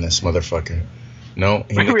record on this motherfucker. No,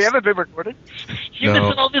 we haven't been recording. You're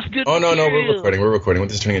missing all this good. Oh no, we're recording.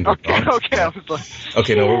 What is turning into? Okay. I was like,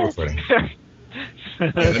 okay, no, we're recording.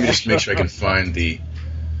 Right, let me just make sure I can find the.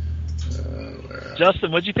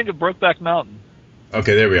 Justin, what'd you think of Brokeback Mountain?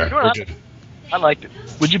 Okay, there we are. We're good. I liked it.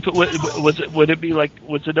 Would you put? Would it be like?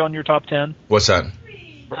 Was it on your top 10? What's that?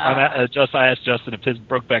 I asked Justin if his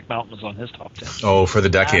Brokeback Mountain was on his top 10. Oh, for the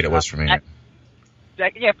decade, it was for me.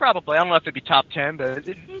 Yeah, probably. I don't know if it'd be top 10, but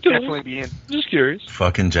it'd definitely be in. Just curious.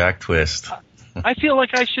 Fucking Jack Twist. I feel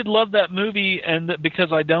like I should love that movie, and that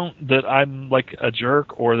because I don't, that I'm like a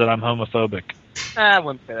jerk or that I'm homophobic. I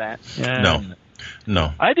wouldn't say that. Yeah.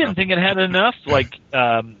 No. I didn't think it had enough like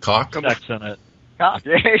cock sex in it. Cock.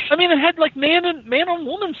 I mean, it had like man on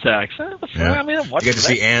woman sex. Yeah. I mean, you get to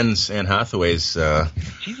see Anne Hathaway's.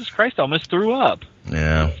 Jesus Christ! I almost threw up.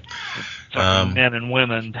 Yeah. Men and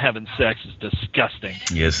women having sex is disgusting.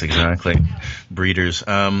 Yes, exactly. Breeders.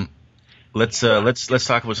 Let's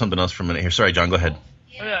talk about something else for a minute here. Sorry, John. Go ahead.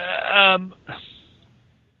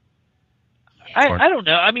 I don't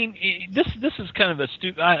know. I mean, this is kind of a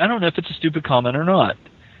stupid. I don't know if it's a stupid comment or not,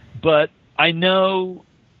 but I know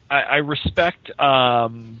I respect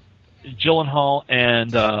Gyllenhaal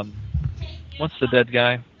and what's the dead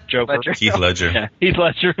guy? Joker. Heath Ledger. Yeah, Heath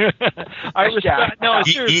Ledger. I respect. No,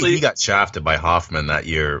 seriously. He got shafted by Hoffman that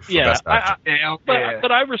year for Best Actor.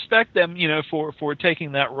 But I respect them, you know, for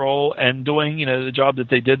taking that role and doing, you know, the job that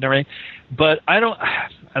they did and everything. But I don't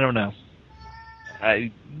know.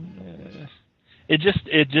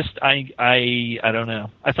 I don't know.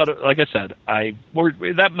 I thought, like I said,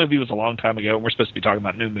 that movie was a long time ago, and we're supposed to be talking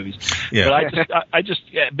about new movies. Yeah. But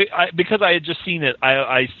because I had just seen it,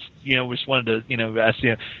 I just wanted to, ask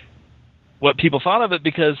what people thought of it,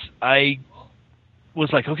 because I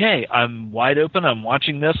was like, okay, I'm wide open. I'm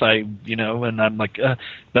watching this. And I'm like,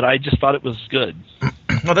 but I just thought it was good.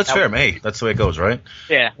 Well, that's fair. Hey, that's the way it goes, right?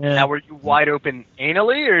 Yeah. Now, were you wide open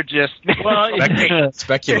anally or just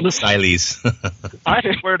Speculate stylies? I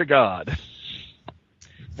swear to God.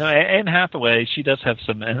 No, Anne Hathaway, she does have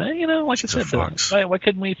some, and like I said, why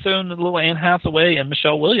couldn't we throw in a little Anne Hathaway and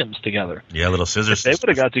Michelle Williams together? Yeah, little scissors. They would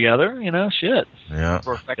have got together, shit. Yeah.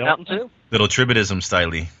 Perfect Mountain too. Little tributism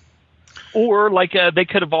styly. Or they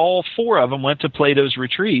could have, all four of them went to Plato's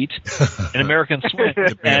Retreat in American Swing,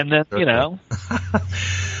 and then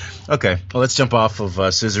Okay, well, let's jump off of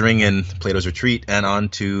scissoring and Plato's Retreat and on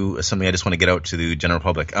to something I just want to get out to the general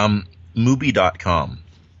public. Mubi.com.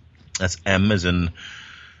 That's M as in.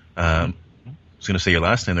 I was going to say your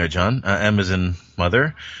last name there, John. M as in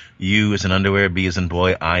mother, U as in underwear, B as in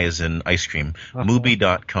boy, I as in ice cream.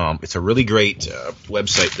 Mubi.com. It's a really great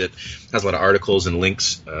website that has a lot of articles and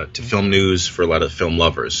links to film news for a lot of film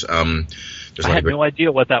lovers. I had no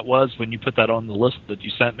idea what that was when you put that on the list that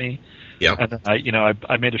you sent me. Yeah. And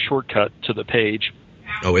I made a shortcut to the page.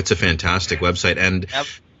 Oh, it's a fantastic website. And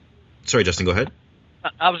sorry, Justin, go ahead.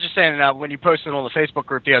 I was just saying, when you posted on the Facebook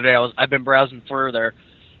group the other day, I've been browsing through their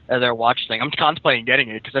watch thing. I'm contemplating getting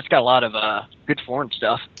it because it's got a lot of good foreign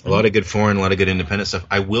stuff. A lot of good foreign, a lot of good independent stuff.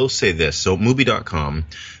 I will say this. So Mubi.com,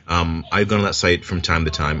 I've gone on that site from time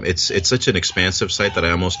to time. It's such an expansive site that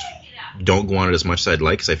I almost don't go on it as much as I'd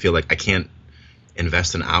like, because I feel like I can't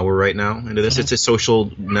invest an hour right now into this. Mm-hmm. It's a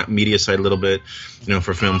social media site a little bit,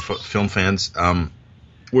 for film fans.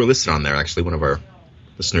 We're listed on there, actually. One of our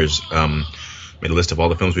listeners made a list of all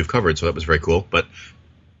the films we've covered, so that was very cool. But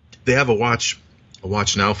they have a Watch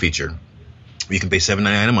Now feature. You can pay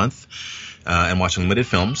 $7.99 a month and watch unlimited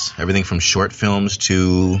films, everything from short films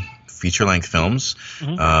to feature-length films.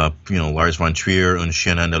 Mm-hmm. Lars von Trier, Un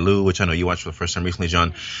Chien Andalou, which I know you watched for the first time recently,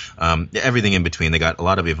 John. Everything in between. They got a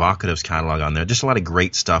lot of Evocative's catalog on there. Just a lot of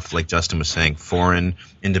great stuff, like Justin was saying, foreign,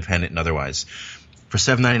 independent, and otherwise, for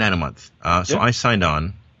 $7.99 a month. So I signed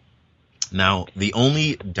on. Now, the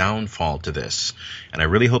only downfall to this, and I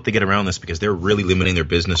really hope they get around this because they're really limiting their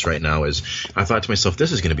business right now, is I thought to myself,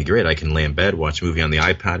 this is going to be great. I can lay in bed, watch a movie on the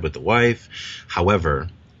iPad with the wife. However,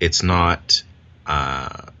 it's not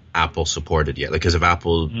Apple supported yet, because of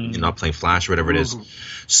Apple you're not playing Flash or whatever it is.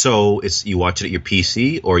 So it's you watch it at your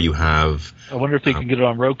PC, or you have. I wonder if they can get it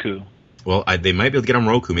on Roku. Well, they might be able to get on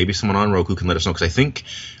Roku. Maybe someone on Roku can let us know, because I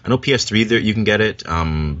know PS3 there you can get it,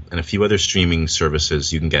 and a few other streaming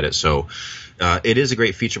services you can get it. So it is a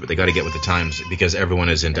great feature, but they got to get with the times because everyone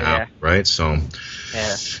is into Apple, right? So,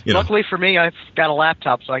 luckily for me, I've got a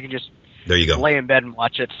laptop, so I can just there you go. Lay in bed and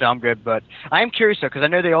watch it, so I'm good. But I am curious, though, because I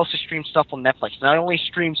know they also stream stuff on Netflix. Not only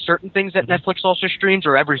stream certain things that Netflix also streams,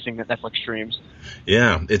 or everything that Netflix streams.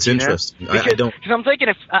 Yeah, it's interesting. Because I'm thinking,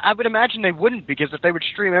 I would imagine they wouldn't, because if they would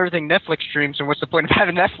stream everything Netflix streams, then what's the point of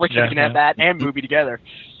having Netflix if you can have that and movie together?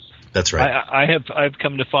 That's right. I've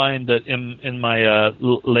come to find that in my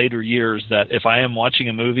later years that if I am watching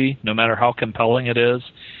a movie, no matter how compelling it is,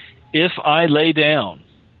 if I lay down,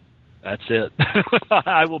 that's it.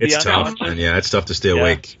 I will be unconscious. Tough, man. Yeah, it's tough to stay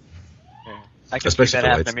awake. Yeah. I can see that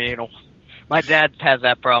happen to me. My dad has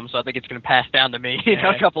that problem, so I think it's going to pass down to me in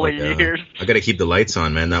a couple of years. I got to keep the lights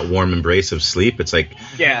on, man. That warm embrace of sleep. It's like,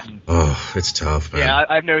 oh, it's tough, man. Yeah,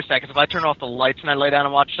 I've noticed that, because if I turn off the lights and I lay down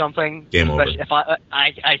and watch something, game over. If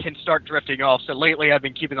I can start drifting off. So lately, I've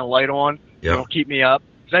been keeping the light on. Yep. It'll keep me up.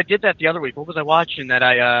 Because I did that the other week. What was I watching?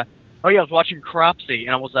 I was watching Cropsy, and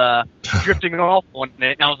I was drifting off on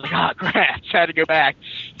it, and I was like, crap, I had to go back.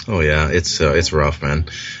 Oh, yeah, it's rough, man.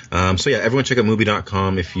 So, yeah, everyone check out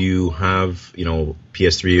Mubi.com if you have,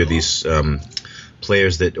 PS3 or these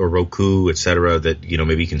players that, or Roku, etc., that,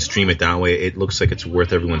 maybe you can stream it that way. It looks like it's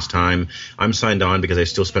worth everyone's time. I'm signed on because I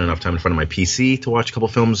still spend enough time in front of my PC to watch a couple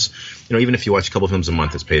films. Even if you watch a couple films a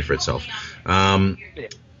month, it's paid for itself.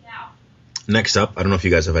 Next up, I don't know if you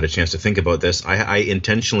guys have had a chance to think about this. I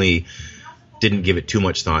intentionally didn't give it too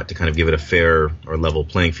much thought to kind of give it a fair or level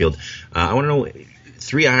playing field. I want to know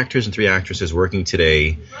 3 actors and 3 actresses working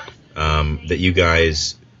today that you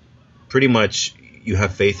guys pretty much you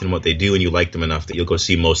have faith in what they do and you like them enough that you'll go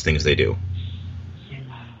see most things they do.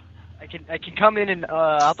 I can come in and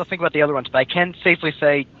I'll have to think about the other ones, but I can safely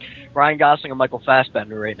say Ryan Gosling and Michael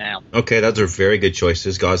Fassbender right now. Okay, those are very good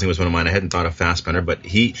choices. Gosling was one of mine. I hadn't thought of Fassbender, but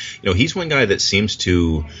he's one guy that seems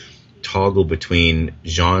to toggle between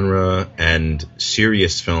genre and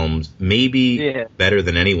serious films, maybe better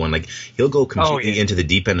than anyone. Like he'll go completely into the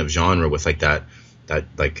deep end of genre with like that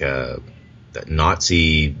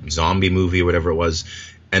Nazi zombie movie or whatever it was,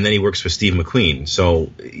 and then he works with Steve McQueen.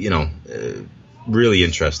 So really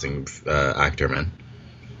interesting actor, man.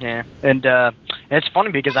 Yeah, and it's funny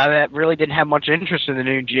because I really didn't have much interest in the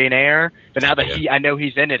new Jane Eyre, but now that I know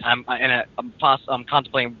he's in it, I'm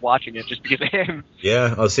contemplating watching it just because of him.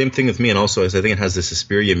 Yeah, same thing with me, and also I think it has the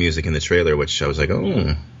Suspiria music in the trailer, which I was like,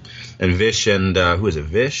 oh. And Vish and who is it?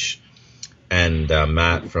 Vish and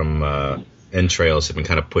Matt from Entrails have been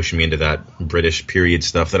kind of pushing me into that British period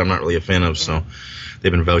stuff that I'm not really a fan of, so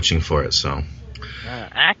they've been vouching for it. So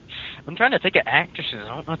I'm trying to think of actresses. I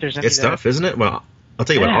don't know if there's any. It's tough, isn't it? Well, I'll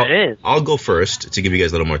tell you what. I'll go first to give you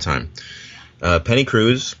guys a little more time. Penny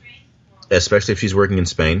Cruz, especially if she's working in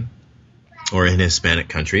Spain or in Hispanic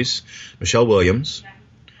countries. Michelle Williams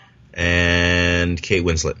and Kate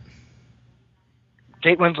Winslet.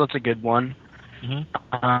 Kate Winslet's a good one.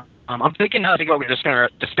 Mm-hmm. I'm thinking. I think what we were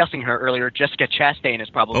discussing her earlier. Jessica Chastain is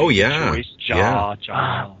probably. a choice. I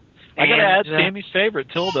gotta add Sammy's favorite,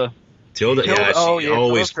 Tilda. Tilda, yeah,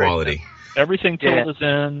 always quality. Everything Tilda's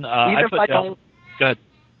in. Even if I don't. Go ahead.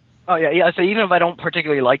 Oh, yeah. So even if I don't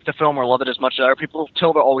particularly like the film or love it as much as other people,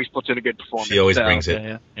 Tilda always puts in a good performance. She always brings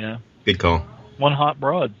it. Yeah. Good call. One hot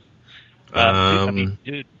broad.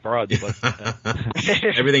 Broad.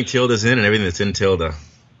 Everything Tilda's in and everything that's in Tilda.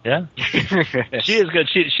 Yeah. She is good.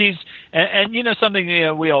 She's and you know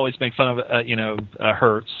something, we always make fun of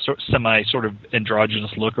her semi sort of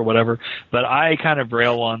androgynous look or whatever, but I kind of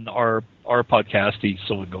rail on our podcast, the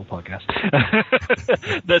Silver Gold podcast,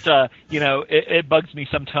 that it bugs me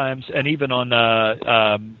sometimes, and even on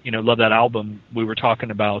Love That Album we were talking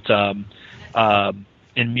about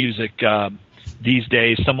in music these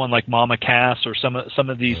days, someone like Mama Cass or some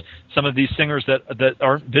of these singers that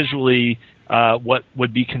aren't visually what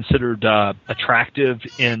would be considered attractive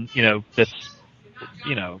in these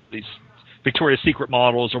Victoria's Secret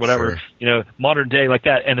models or whatever, modern day like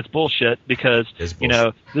that, and it's bullshit because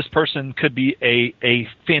this person could be a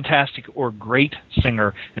fantastic or great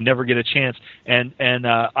singer and never get a chance. And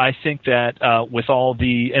I think that with all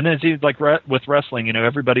the and then it's like with wrestling,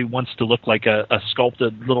 everybody wants to look like a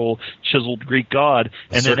sculpted little chiseled Greek god,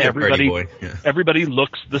 and then everybody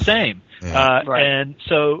looks the same. Right. And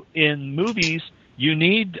so in movies, you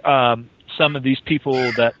need some of these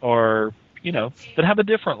people that are that have a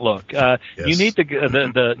different look. Yes. You need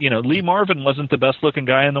the Lee Marvin wasn't the best looking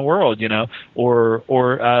guy in the world, or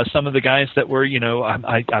some of the guys that were, I'm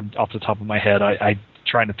off the top of my head, I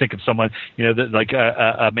trying to think of someone, that like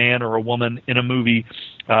a man or a woman in a movie.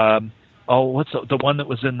 What's the one that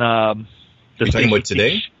was in You're talking about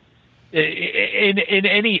today? In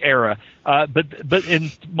any era, but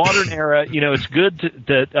in modern era, it's good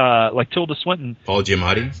that like Tilda Swinton, Paul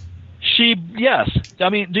Giamatti. Yes. I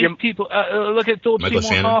mean, these people, look at Philip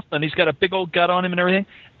Seymour Hoffman. He's got a big old gut on him and everything.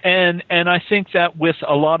 And I think that with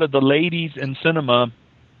a lot of the ladies in cinema,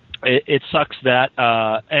 it sucks that,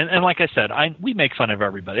 and like I said, we make fun of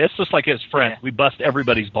everybody. It's just like as friends. We bust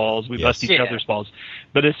everybody's balls. We bust each other's balls.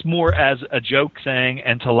 But it's more as a joke thing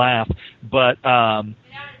and to laugh. But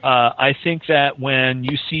I think that when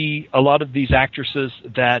you see a lot of these actresses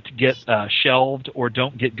that get shelved or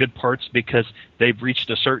don't get good parts because they've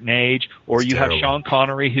reached a certain age, or you have Sean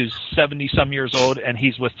Connery who's 70-some years old and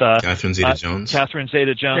he's with Catherine Zeta-Jones.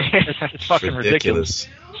 It's fucking ridiculous.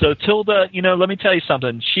 So Tilda, let me tell you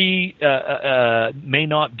something. She may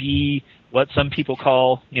not be what some people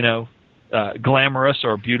call, glamorous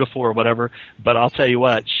or beautiful or whatever, but I'll tell you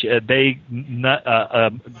what, a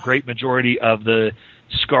great majority of the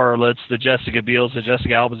Scarletts, the Jessica Biels, the Jessica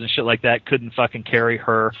Albas and shit like that couldn't fucking carry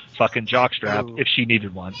her fucking jockstrap if she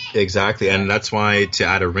needed one. Exactly, and that's why, to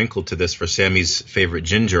add a wrinkle to this for Sammy's favorite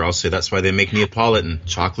ginger, I'll say that's why they make Neapolitan,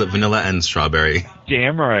 chocolate, vanilla, and strawberry.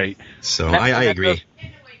 Damn right. So I agree.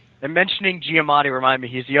 And mentioning Giamatti reminded me,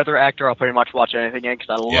 he's the other actor I'll pretty much watch anything in because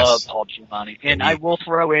I love Paul Giamatti. And I will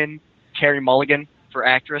throw in Carey Mulligan for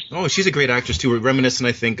actress. Oh, she's a great actress too. Reminiscent,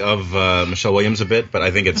 I think, of Michelle Williams a bit, but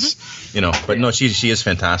I think it's but no, she is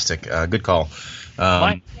fantastic. Good call.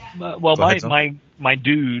 My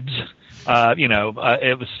dudes.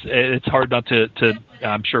 It's hard not to.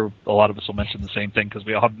 I'm sure a lot of us will mention the same thing because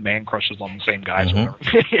we all have man crushes on the same guys.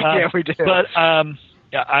 Mm-hmm. Yeah, we do. But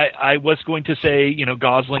I was going to say,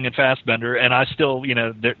 Gosling and Fassbender, and I still,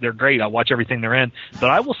 they're great. I watch everything they're in. But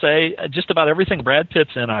I will say, just about everything Brad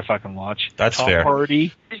Pitt's in, I fucking watch. That's Tom fair.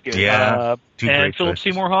 Hardy, yeah, and Philip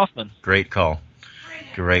Seymour Hoffman. Great call.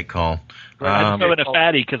 I just throw in a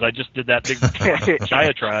fatty because I just did that big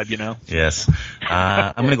diatribe, Yes.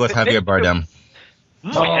 I'm going to go with Javier Bardem.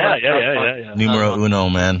 Yeah. Numero uno,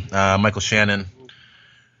 man. Michael Shannon.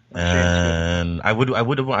 And I would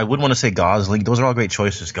want to say Gosling. Those are all great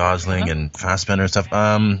choices. Gosling and Fassbender and stuff.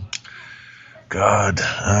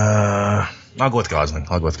 I'll go with Gosling.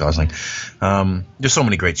 There's so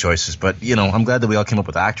many great choices, but I'm glad that we all came up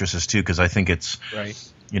with actresses too, because I think it's right.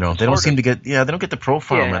 They don't seem to get they don't get the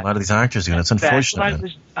profile that a lot of these actors do, and it's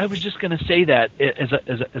unfortunate. I was just going to say that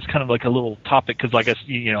as kind of like a little topic, because like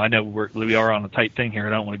I know we are on a tight thing here. I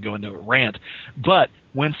don't want to go into a rant, but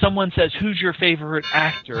when someone says, "Who's your favorite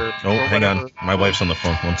actor?" Oh, hang on, my wife's on the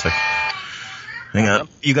phone. 1 sec. Hang on,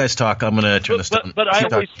 you guys talk. I'm going to turn this down. But I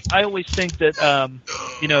always think that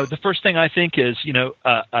the first thing I think is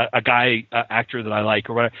a guy actor that I like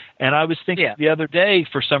or whatever. And I was thinking the other day,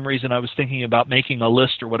 for some reason, I was thinking about making a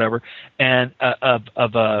list or whatever, and of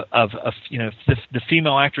the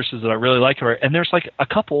female actresses that I really like, and there's like a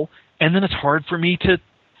couple, and then it's hard for me to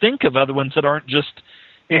think of other ones that aren't just.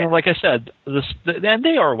 Like I said, and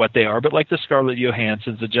they are what they are, but like the Scarlett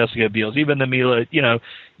Johanssons, the Jessica Biels, even the Mila,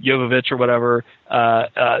 Jovovich or whatever,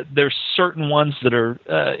 there's certain ones that are,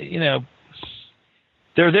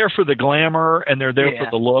 they're there for the glamour and they're there for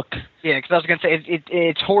the look. Yeah, because I was going to say,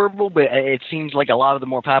 it's horrible, but it seems like a lot of the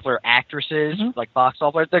more popular actresses, like box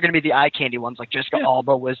office, they're going to be the eye candy ones. Like Jessica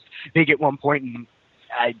Alba was big at one point, and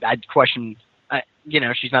I'd question...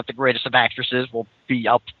 she's not the greatest of actresses.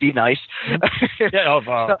 I'll be nice.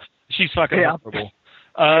 She's fucking horrible.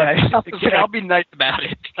 I'll be nice about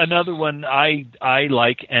it. Another one I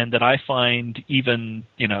like and that I find even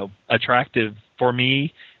attractive for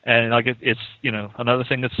me, and like it's another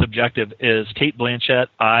thing that's subjective, is Cate Blanchett.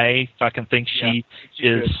 I fucking think she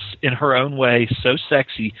is in her own way so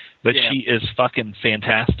sexy, but she is fucking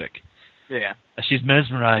fantastic. Yeah, she's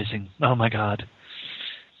mesmerizing. Oh my god.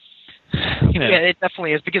 Yeah, it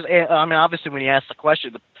definitely is, because obviously when you asked the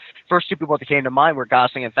question, the first two people that came to mind were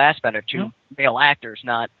Gosling and Fassbender, two male actors,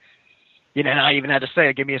 not I even had to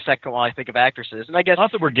say, give me a second while I think of actresses. And I guess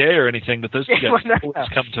not that we're gay or anything, but those two guys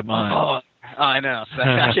come to mind. Oh, I know. So,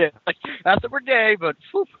 not that we're gay, but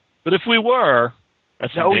whew. But if we were,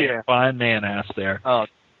 that's a fine man ass there. Oh.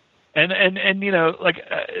 And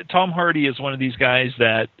Tom Hardy is one of these guys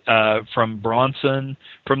that from Bronson,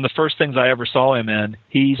 from the first things I ever saw him in,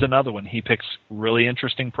 he's another one. He picks really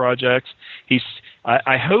interesting projects.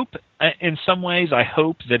 I hope, in some ways,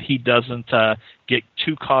 that he doesn't get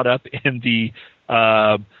too caught up in the,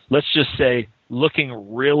 let's just say,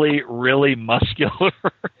 looking really, really muscular.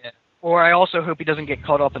 Yeah. Or I also hope he doesn't get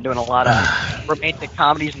caught up in doing a lot of romantic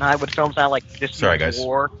comedies and Hollywood films now, like This Means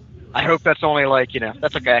War. I hope that's only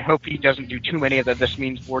that's okay. I hope he doesn't do too many of the This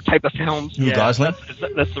Means War type of films. Gosling?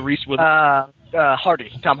 That's the Reese with Tom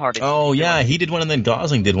Hardy. Oh, yeah, he did one, and then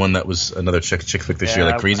Gosling did one that was another chick flick this year,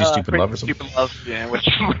 like Crazy Stupid Love or something. Stupid Love, which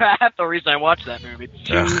that's the reason I watched that movie.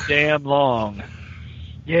 Too damn long.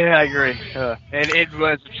 Yeah, I agree. And it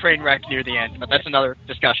was a train wreck near the end, but that's another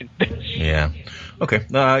discussion. Yeah. Okay,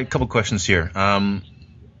 a couple questions here.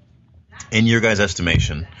 In your guys'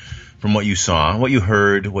 estimation, from what you saw, what you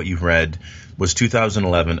heard, what you read, was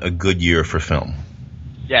 2011 a good year for film?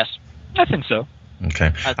 Yes. I think so.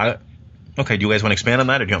 Okay. Okay, do you guys want to expand on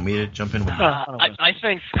that, or do you want me to jump in? I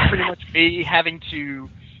think pretty much me having to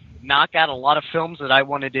knock out a lot of films that I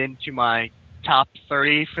wanted into my top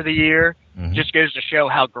 30 for the year just goes to show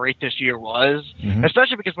how great this year was.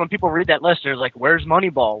 Especially because when people read that list, they're like, where's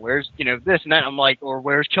Moneyball? Where's, this and that? I'm like, or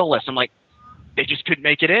where's Kill List? I'm like, they just couldn't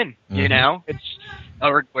make it in,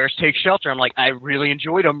 or where's Take Shelter? I'm like, I really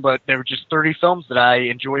enjoyed them, but there were just 30 films that I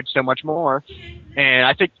enjoyed so much more. And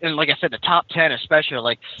I think, and like I said, the top 10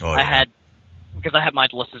 especially, I had, because I had my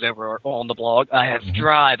list is over on the blog, I had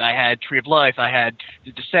Drive, I had Tree of Life, I had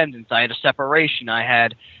The Descendants, I had A Separation, I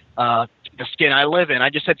had The Skin I Live In. I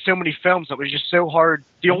just had so many films that was just so hard.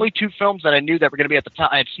 The only two films that I knew that were going to be at the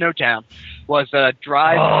top, I had Snowtown, was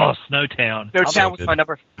Drive. Oh, Snowtown. Snowtown was my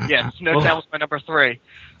number, Snowtown was my number 3.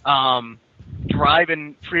 Drive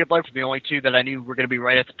and Tree of Life were the only two that I knew were going to be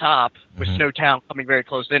right at the top, with Snowtown coming very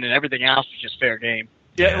close in, and everything else was just fair game.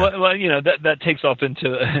 Yeah, well, that takes off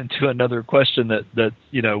into another question that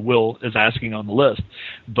Will is asking on the list,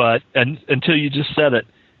 but until you just said it,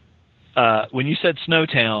 when you said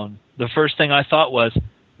Snowtown, the first thing I thought was,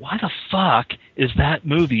 why the fuck is that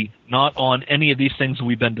movie not on any of these things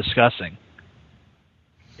we've been discussing?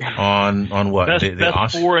 On what?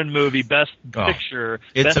 Best foreign movie, best picture.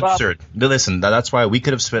 It's absurd. Listen, that's why we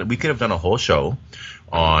could have done a whole show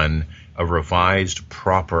on a revised,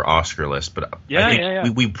 proper Oscar list. But I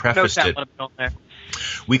think we prefaced it.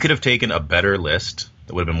 We could have taken a better list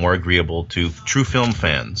that would have been more agreeable to true film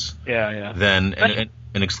fans. Yeah. Than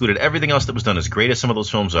and excluded everything else that was done, as great as some of those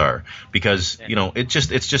films are, because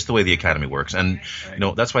it's just the way the Academy works, and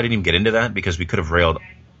that's why I didn't even get into that, because we could have railed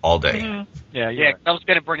all day. Mm-hmm. Yeah. I was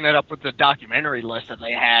going to bring that up with the documentary list that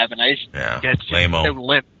they have, and I just it's just lame-o. so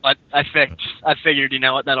limp. But I figured, that's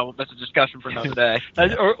a discussion for another day.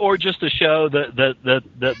 Or just a show that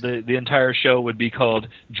the entire show would be called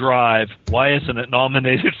Drive. Why isn't it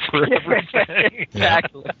nominated for everything?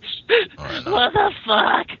 Exactly. What the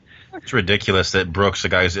fuck? It's ridiculous that Brooks,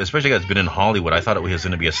 especially a guy that's been in Hollywood, I thought it was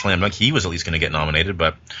going to be a slam dunk. He was at least going to get nominated,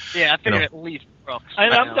 but yeah, I figured at least Brooks.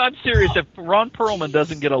 And I'm serious. If Ron Perlman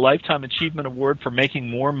doesn't get a Lifetime Achievement Award for making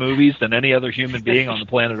more movies than any other human being on the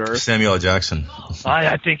planet Earth, Samuel L. Jackson.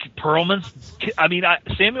 I think Perlman's.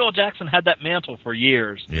 Samuel L. Jackson had that mantle for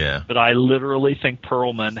years. Yeah. But I literally think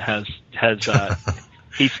Perlman has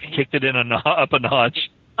he's kicked it up a notch.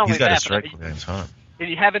 He's got a strike. It's hot. If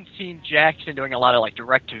you haven't seen Jackson doing a lot of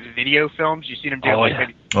direct-to-video films, you've seen him do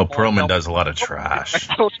Perlman does a lot of trash.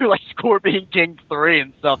 He'll do Scorpion King 3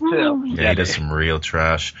 and stuff too. Yeah, he does some real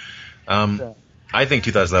trash. I think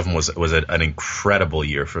 2011 was an incredible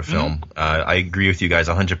year for film. Mm-hmm. I agree with you guys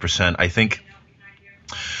 100%. I think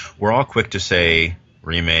we're all quick to say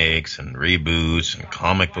remakes and reboots and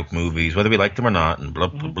comic book movies, whether we like them or not, and blah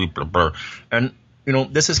blah blah blah blah. And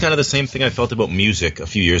this is kind of the same thing I felt about music a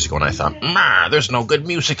few years ago, and I thought, there's no good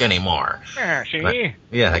music anymore.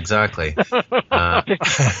 Yeah, exactly.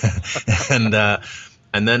 And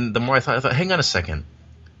then the more I thought, hang on a second.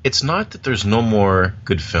 It's not that there's no more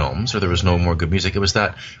good films or there was no more good music. It was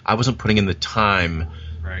that I wasn't putting in the time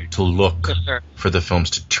to look for the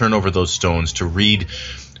films, to turn over those stones, to read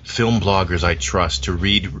film bloggers I trust, to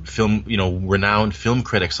read film, renowned film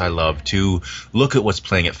critics I love, to look at what's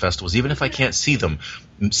playing at festivals, even if I can't see them.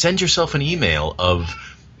 Send yourself an email of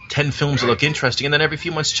 10 films that look interesting, and then every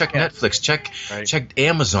few months check Netflix, check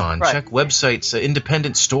Amazon, check websites,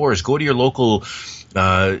 independent stores, go to your local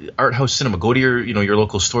art house cinema, go to your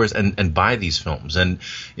local stores and buy these films. And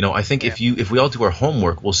I think if we all do our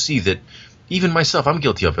homework, we'll see that. Even myself, I'm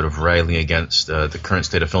guilty of it, of railing against the current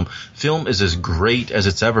state of film. Film is as great as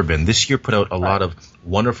it's ever been. This year put out a lot of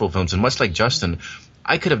wonderful films, and much like Justin,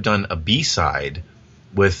 I could have done a B-side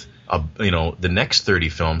with the next 30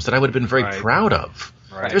 films that I would have been very proud of.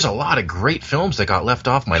 Right. There's a lot of great films that got left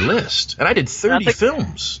off my list, and I did 30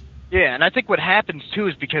 films. Yeah, and I think what happens too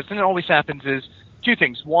is because then it always happens is two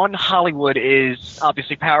things. One, Hollywood is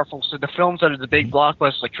obviously powerful, so the films that are the big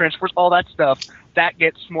blockbusters like Transformers, all that stuff, that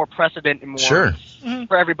gets more precedent and more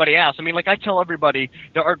for everybody else. I mean, I tell everybody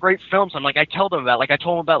there are great films. I tell them about. I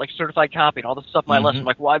told them about Certified Copy and all the stuff on my list. I'm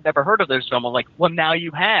like, well, I've never heard of those films. I'm like, well, now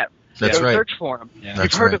you have. That's Go right. search for them. Yeah.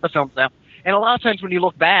 You've heard of the films now. And a lot of times when you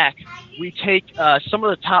look back, we take some of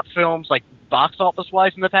the top films, box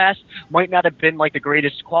office-wise in the past, might not have been the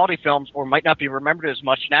greatest quality films, or might not be remembered as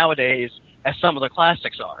much nowadays as some of the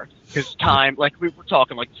classics are. Because time, we were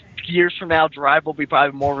talking, years from now, Drive will be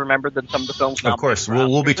probably more remembered than some of the films. Of course,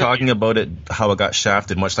 we'll be talking about it, how it got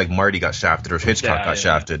shafted, much like Marty got shafted or Hitchcock got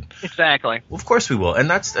shafted. Exactly. Well, of course we will, and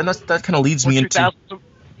that kind of leads me into.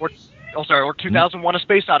 Or 2001: A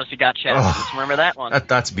Space Odyssey got shafted. Just remember that one.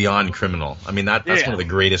 That's beyond criminal. I mean, that's one of the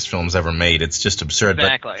greatest films ever made. It's just absurd.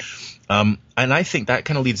 Exactly. But, and I think that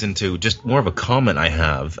kind of leads into just more of a comment I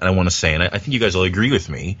have, and I want to say, and I think you guys will agree with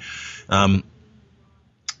me.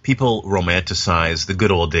 People romanticize the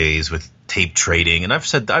good old days with tape trading, and I've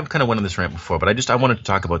kind of went on this rant before, but I wanted to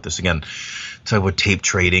talk about this again. Talk about tape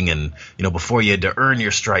trading, and before you had to earn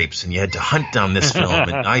your stripes, and you had to hunt down this film,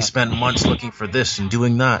 and I spent months looking for this and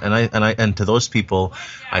doing that, and to those people,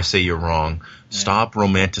 I say you're wrong. Stop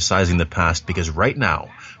romanticizing the past, because right now,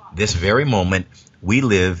 this very moment, we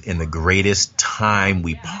live in the greatest time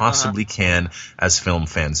we possibly can as film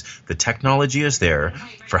fans. The technology is there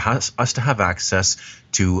for us to have access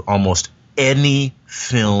to almost any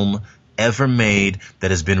film ever made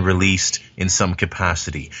that has been released in some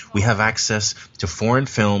capacity. We have access to foreign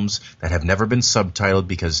films that have never been subtitled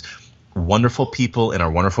because wonderful people in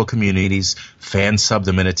our wonderful communities fan sub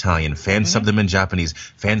them in Italian, fan sub them in Japanese,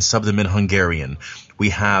 fan sub them in Hungarian. We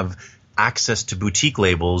have access to boutique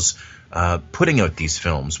labels putting out these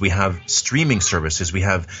films. We have streaming services. We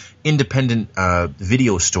have independent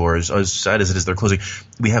video stores. As sad as it is, they're closing.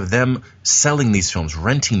 We have them selling these films,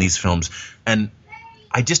 renting these films. And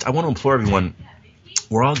I want to implore everyone,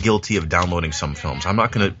 we're all guilty of downloading some films. I'm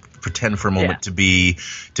not going to pretend for a moment to be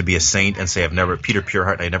a saint and say Peter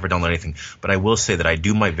Pureheart, I never download anything. But I will say that I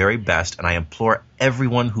do my very best, and I implore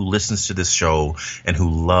everyone who listens to this show and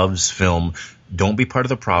who loves film, Don't be part of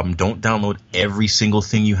the problem. Don't download every single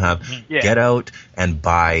thing you have. Yeah. Get out and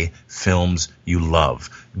buy films you love.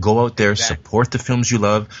 Go out there, support the films you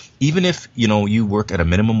love. Even if, you work at a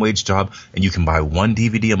minimum wage job and you can buy one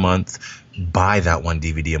DVD a month, buy that one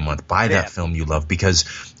DVD a month. Buy that film you love, because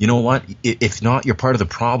you know what? If not, you're part of the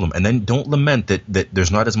problem. And then don't lament that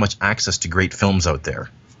there's not as much access to great films out there.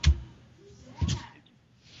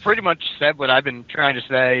 Pretty much said what I've been trying to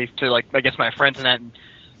say to, like, I guess my friends in that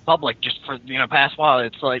public just for, past while.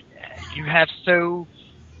 It's like you have so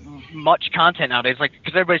much content nowadays. Like,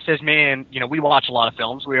 because everybody says, man, we watch a lot of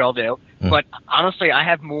films. We all do. But honestly, I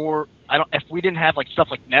have more. If we didn't have, like, stuff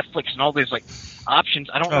like Netflix and all these, like, options,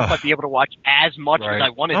 I don't know if I'd be able to watch as much as I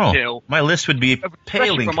wanted to. My list would be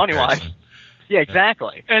paling for money-wise. Yeah,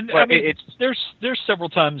 exactly. And there's several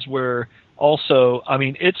times where also,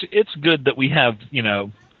 it's good that we have,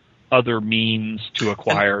 other means to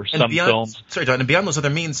acquire some films. Sorry, Don, and beyond those other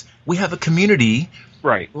means, we have a community,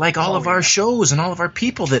 right? Like all of our shows and all of our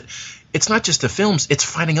people. That it's not just the films; it's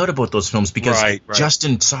finding out about those films. Because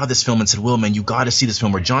Justin saw this film and said, "Will, man, you got to see this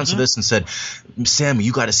film." Or John saw this and said, "Sam,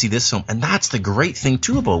 you got to see this film." And that's the great thing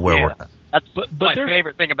too about where we're at. That's my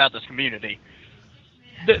favorite thing about this community.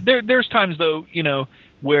 There's times though,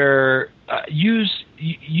 where use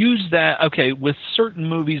that with certain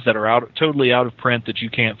movies that are totally out of print that you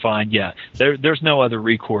can't find. There's no other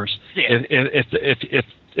recourse if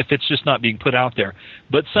it's just not being put out there.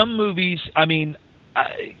 But some movies,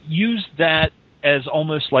 use that as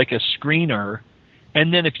almost like a screener.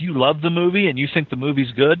 And then if you love the movie and you think the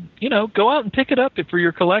movie's good, go out and pick it up for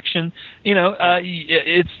your collection. You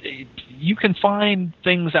can find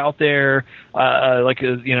things out there, like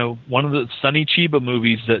one of the Sonny Chiba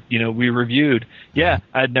movies that we reviewed. Yeah,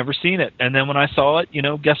 I'd never seen it, and then when I saw it,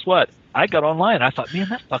 guess what? I got online. I thought, man,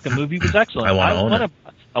 that fucking movie was excellent. I want to own it.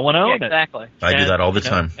 I want to own it. Exactly. I do that all the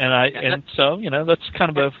time. And so that's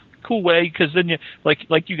kind of a cool way, because then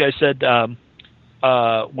like you guys said.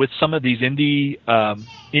 With some of these indie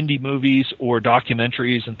movies or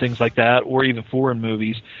documentaries and things like that, or even foreign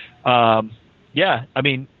movies, if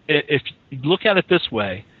you look at it this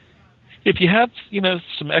way, if you have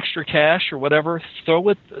some extra cash or whatever, throw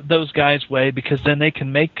it those guys' way, because then they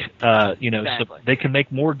can make they can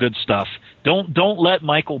make more good stuff. Don't let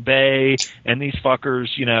Michael Bay and these fuckers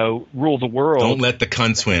rule the world. Don't let the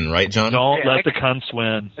cunts win, right, John? Don't let the cunts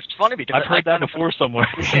win. It's funny because I've heard that before somewhere.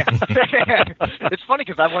 It's funny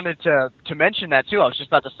because I wanted to mention that too. I was just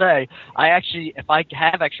about to say, if I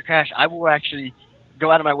have extra cash, I will actually go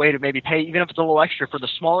out of my way to maybe pay, even if it's a little extra, for the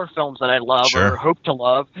smaller films that I love or hope to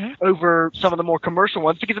love over some of the more commercial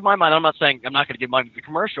ones. Because in my mind, I'm not saying I'm not going to give money to the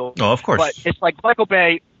commercial. Oh, of course. But it's like Michael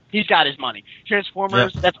Bay, he's got his money.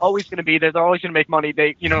 Transformers, that's always going to be there. They're always going to make money.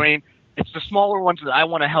 What I mean? It's the smaller ones that I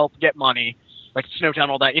want to help get money, like Snowtown,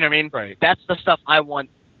 all that. You know what I mean? Right. That's the stuff I want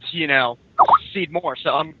to, succeed more. So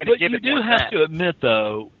I'm going to give it more. But you do have to admit,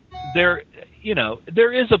 though, there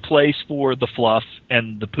is a place for the fluff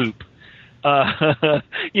and the poop.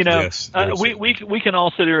 Yes, we can all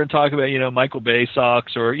sit here and talk about Michael Bay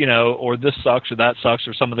sucks, or or this sucks or that sucks,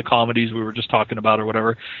 or some of the comedies we were just talking about or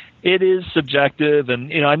whatever. It is subjective,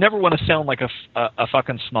 and I never want to sound like a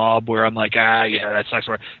fucking snob where I'm like, that sucks,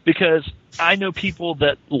 because I know people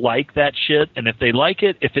that like that shit, and if they like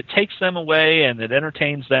it, if it takes them away and it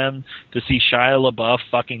entertains them to see Shia LaBeouf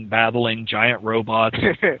fucking battling giant robots,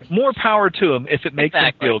 more power to them if it makes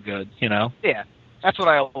them feel good, Yeah. That's what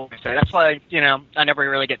I always say. That's why, I never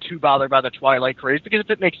really get too bothered by the Twilight craze, because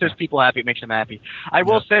if it makes those people happy, it makes them happy. I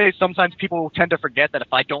will say sometimes people tend to forget that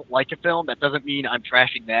if I don't like a film, that doesn't mean I'm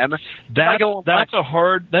trashing them.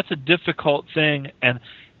 That's a difficult thing, and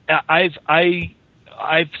I've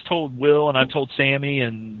told Will and I've told Sammy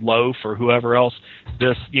and Loaf or whoever else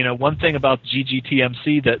this, one thing about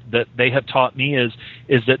GGTMC that they have taught me is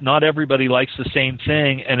that not everybody likes the same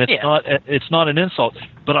thing, and it's not an insult,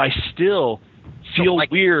 but I still feel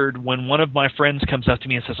weird when one of my friends comes up to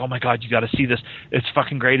me and says, "Oh my God, you got to see this! It's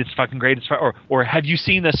fucking great! It's fucking great!" Or have you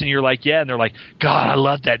seen this? And you're like, "Yeah," and they're like, "God, I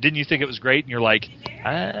love that! Didn't you think it was great?" And you're like,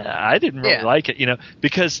 "I didn't really like it,"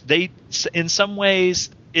 because they, in some ways,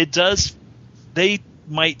 it does. They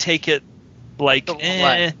might take it like,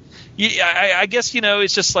 I guess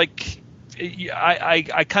it's just like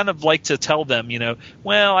I kind of like to tell them,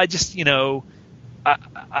 well, I just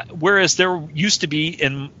whereas there used to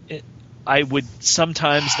be I would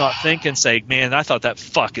sometimes not think and say, man, I thought that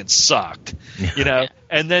fucking sucked,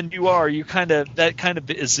 and then you kind of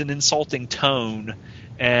is an insulting tone,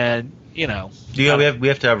 and Yeah, we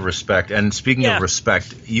have to have respect. And speaking of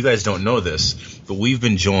respect, you guys don't know this, but we've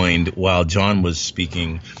been joined while John was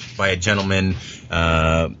speaking by a gentleman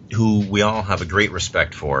who we all have a great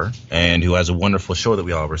respect for, and who has a wonderful show that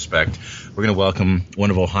we all respect. We're going to welcome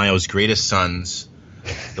one of Ohio's greatest sons,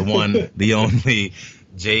 the one, the only,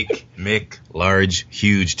 Jake Mick Large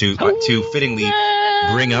Huge, to fittingly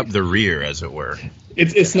bring up the rear, as it were.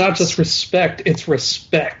 It's not just respect; it's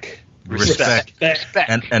respect. Respect.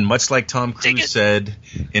 And much like Tom Cruise said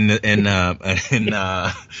in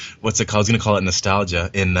what's it called? I was going to call it nostalgia.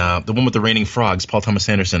 In the one with the raining frogs, Paul Thomas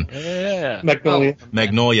Anderson. Yeah.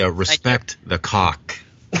 Magnolia. Respect the cock.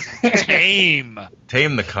 Tame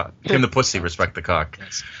the cock. Tame the pussy. Respect the cock.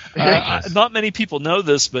 Not many people know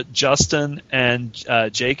this, but Justin and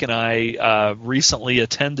Jake and I recently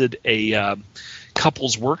attended a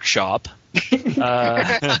couples workshop. And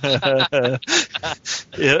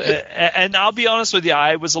I'll be honest with you,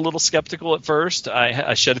 I was a little skeptical at first.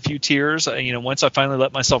 I shed a few tears. Once I finally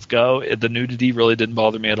let myself go, the nudity really didn't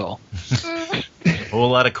bother me at all. A whole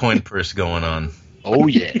lot of coin purse going on. Oh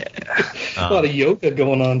yeah, a lot of yoga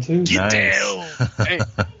going on too. Get down, hey,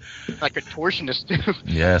 like a contortionist too.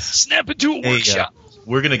 Yes. Snap into a workshop.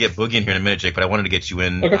 We're gonna get Boogie in here in a minute, Jake, but I wanted to get you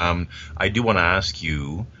in. Okay. I do want to ask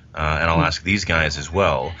you, and I'll ask these guys as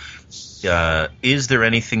well. Is there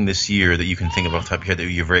anything this year that you can think of off the top of your head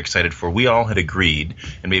that you're very excited for? We all had agreed,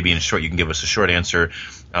 and maybe in short you can give us a short answer.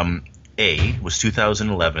 A, was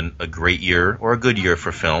 2011 a great year or a good year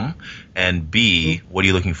for film? And B, what are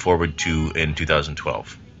you looking forward to in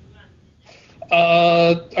 2012?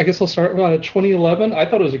 I guess I'll start with 2011. I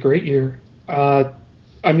thought it was a great year. And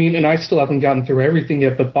I still haven't gotten through everything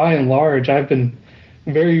yet, but by and large, I've been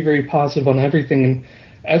very, very positive on everything. And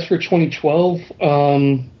as for 2012,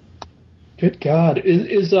 good God,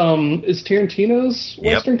 is Tarantino's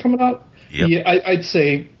Western coming out? Yep. Yeah, I'd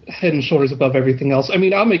say head and shoulders above everything else.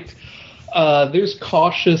 I'll make there's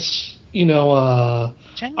cautious,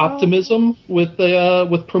 optimism with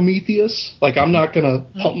Prometheus. Like, I'm not gonna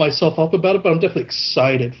pump myself up about it, but I'm definitely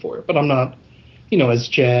excited for it. But I'm not, as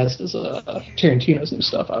jazzed as Tarantino's new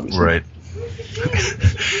stuff, obviously. Right.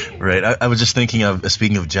 Right. I was just thinking of,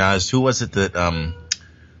 speaking of jazz, who was it that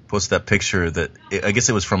posted that picture that, I guess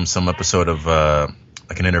it was from some episode of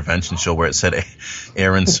like an intervention show where it said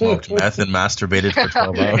Aaron smoked meth and masturbated for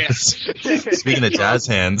 12 hours. Speaking of jazz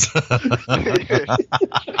hands.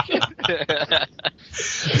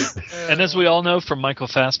 And as we all know from Michael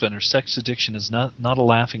Fassbender, sex addiction is not a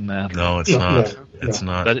laughing matter. No, it's not. It's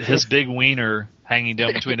not. But his big wiener hanging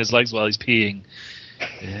down between his legs while he's peeing.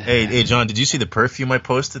 Hey, John, did you see the perfume I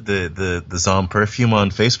posted, the Zom perfume on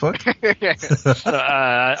Facebook?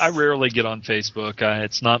 I rarely get on Facebook.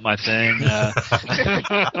 It's not my thing.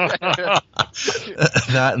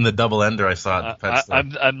 That and the double ender I saw at the pet store.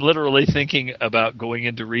 I'm literally thinking about going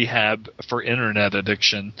into rehab for internet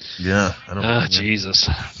addiction. Yeah, I don't know. Jesus.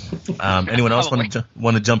 Anyone else want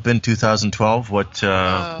to jump in 2012? What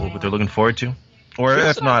they're looking forward to? Or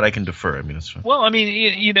if not, I can defer. It's fine. Well,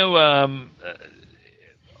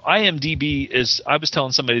 IMDb is, I was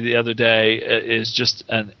telling somebody the other day, is just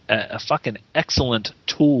a fucking excellent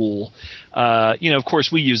tool. Of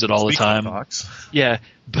course we use it all the time. Yeah,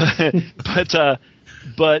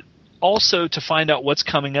 but also to find out what's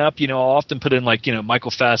coming up, I'll often put in Michael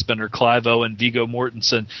Fassbender, Clive Owen, Viggo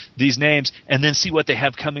Mortensen, these names, and then see what they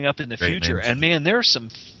have coming up in the future. Names. And man, there's some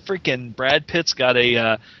freaking, Brad Pitt's got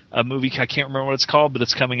a movie, I can't remember what it's called, but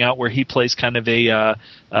it's coming out where he plays kind of a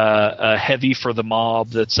heavy for the mob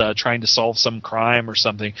that's trying to solve some crime or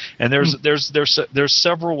something. And there's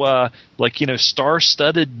several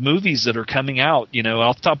star-studded movies that are coming out.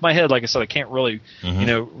 Off the top of my head, like I said, I can't really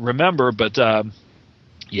remember, but.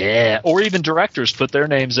 Yeah, or even directors put their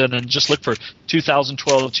names in and just look for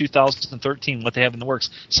 2012, 2013, what they have in the works.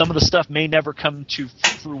 Some of the stuff may never come to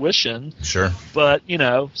fruition. Sure. But,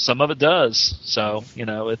 some of it does. So,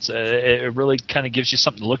 it really kind of gives you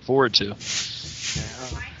something to look forward to.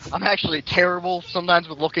 I'm actually terrible sometimes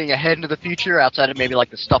with looking ahead into the future outside of maybe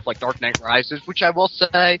the stuff like Dark Knight Rises, which I will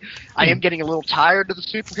say I am getting a little tired of the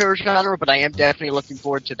superhero genre, but I am definitely looking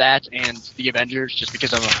forward to that and the Avengers just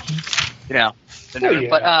because I'm a, But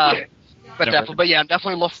I'm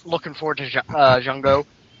definitely looking forward to Django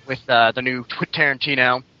with the new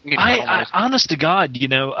Tarantino. I honest to God,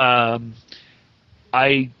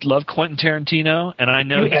 I love Quentin Tarantino, and I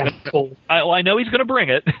know I know he's going to bring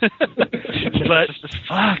it. But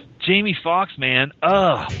fuck, Jamie Foxx, man.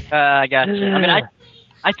 I got you.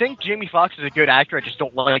 I think Jamie Foxx is a good actor. I just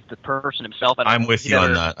don't like the person himself. I'm with you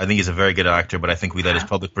on that. I think he's a very good actor, but I think we let his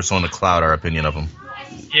public persona cloud our opinion of him.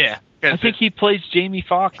 Yeah. I think he plays Jamie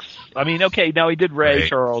Foxx. I mean, okay, now he did Ray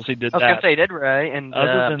Charles. He did I was that. gonna say he did Ray, and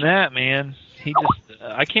other than that, man, he just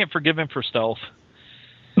I can't forgive him for Stealth.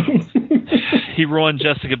 He ruined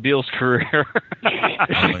Jessica Biel's career.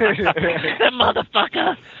 That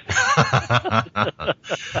motherfucker.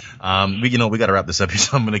 We got to wrap this up here,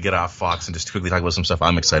 so I'm going to get off Fox and just quickly talk about some stuff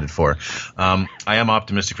I'm excited for. I am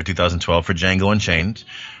optimistic for 2012 for Django Unchained,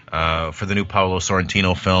 for the new Paolo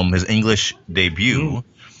Sorrentino film, his English debut.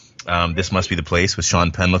 This Must Be the Place, with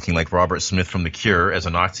Sean Penn looking like Robert Smith from The Cure as a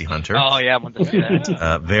Nazi hunter. Oh yeah, I want to see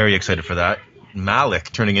that. Very excited for that.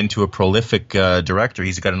 Malik turning into a prolific director.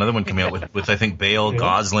 He's got another one coming out with I think Bale,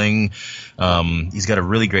 Gosling. He's got a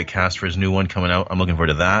really great cast for his new one coming out. I'm looking forward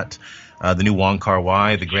to that. The new Wong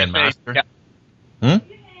Kar-wai, The Grand Master. Did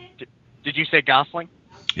you say Gosling?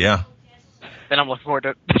 Yeah. Then I'm looking forward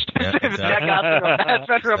to it. Yeah, exactly.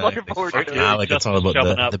 I'm looking forward to it. Malik, it's all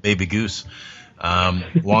about the baby goose.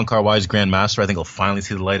 Wong Kar-wai's Grand Master, I think, will finally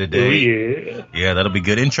see the light of day. Yeah, that'll be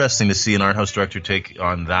good. Interesting to see an art house director take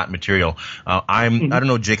on that material. I don't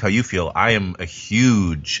know, Jake, how you feel. I am a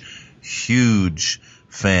huge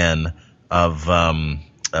fan of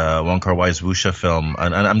Wong Kar-wai's wuxia film,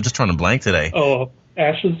 and I'm just drawing a blank today. Oh,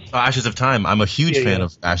 Ashes? Ashes of Time. I'm a huge fan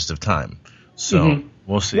of Ashes of Time. So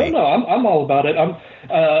we'll see. No, I'm all about it.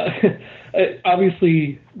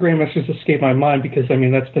 Obviously, Grandmaster's escaped my mind because, I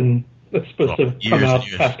mean, that's supposed to come out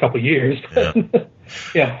the past couple of years.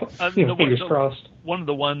 Fingers crossed. One of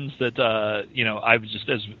the ones that I was just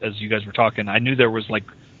as you guys were talking, I knew there was like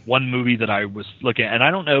one movie that I was looking at, and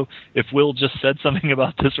I don't know if Will just said something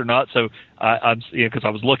about this or not. So I'm because I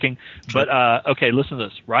was looking. But okay, listen to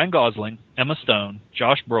this: Ryan Gosling, Emma Stone,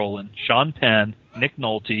 Josh Brolin, Sean Penn, Nick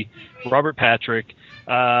Nolte, Robert Patrick,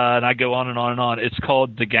 and I go on and on and on. It's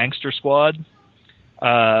called The Gangster Squad.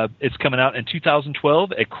 It's coming out in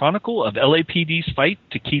 2012, a chronicle of LAPD's fight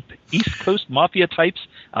to keep East Coast mafia types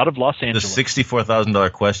out of Los Angeles. The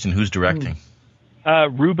 $64,000 question, who's directing?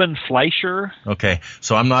 Ruben Fleischer. Okay,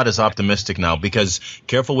 so I'm not as optimistic now because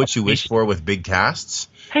careful what you wish for with big casts.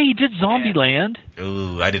 Hey, he did Zombieland.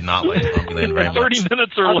 Ooh, I did not like Zombieland very much. 30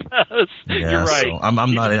 minutes or less. Yeah, you're right. So I'm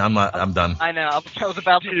done. I know. I was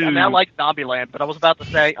about to. I mean, I like Zombieland, but I was about to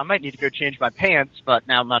say I might need to go change my pants, but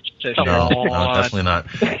now I'm not so sure. No, definitely not.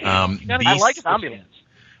 I like Zombieland.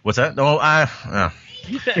 What's that? No, I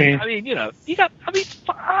mean, you got. I mean,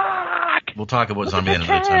 fuck. We'll talk about Zombieland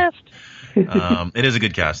another time. It is a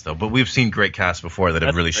good cast, though, but we've seen great casts before that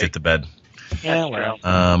have really shit the bed. Yeah, well.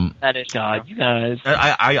 That is God, you guys.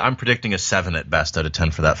 I'm predicting a 7 at best out of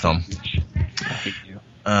 10 for that film. I hate you.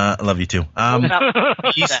 I love you too.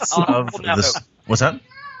 Beasts of the... What's that?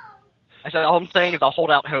 I said all I'm saying is I'll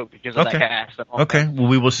hold out hope because of that cast. Okay, well,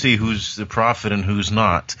 we will see who's the prophet and who's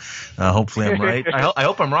not. Hopefully I'm right. I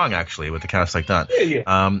hope I'm wrong, actually, with a cast like that.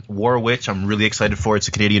 War Witch, I'm really excited for. It's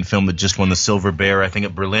a Canadian film that just won the Silver Bear, I think,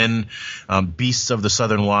 at Berlin. Beasts of the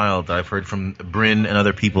Southern Wild, I've heard from Bryn and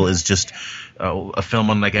other people, is just a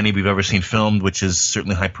film unlike any we've ever seen filmed, which is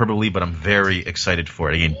certainly hyperbole, but I'm very excited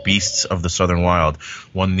for it. Again, Beasts of the Southern Wild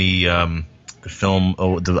won the film,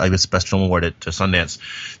 I guess, Best Film Award at Sundance.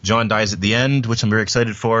 John Dies at the End, which I'm very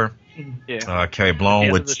excited for. Yeah. Carrie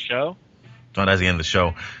Blanc, which... the show? John Dies at the end of the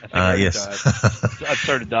show. Yes. I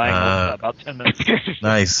started dying about 10 minutes.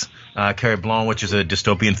 Nice. Carrie Blanc, which is a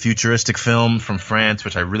dystopian futuristic film from France,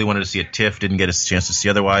 which I really wanted to see at TIFF, didn't get a chance to see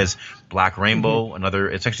otherwise. Black Rainbow,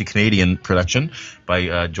 it's actually Canadian production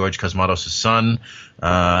by George Cosmatos' son.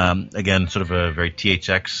 Again, sort of a very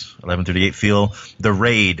THX 1138 feel. The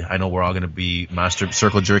Raid, I know we're all going to be master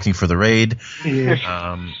circle jerking for The Raid. We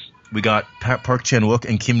got Park Chan-wook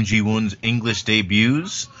and Kim Ji-woon's English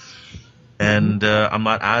debuts. And I'm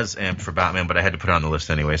not as amped for Batman, but I had to put it on the list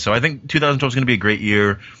anyway. So I think 2012 is going to be a great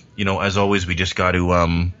year. As always, we just got to do our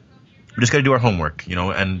homework.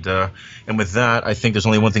 And with that, I think there's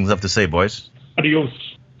only one thing left to say, boys. Adios.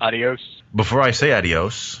 Adios. Before I say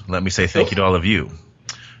adios, let me say thank you to all of you,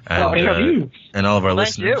 and all of our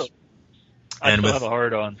listeners. You. I still have a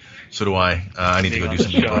hard on. So do I. I need to go do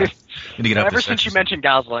some show. Ever since you mentioned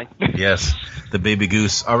Gosling. Yes, the baby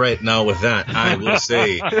goose. All right, now with that, I will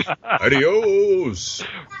say adios.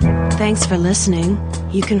 Thanks for listening.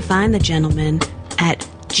 You can find the gentleman at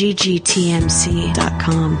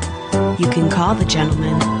ggtmc.com. You can call the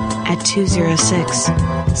gentleman at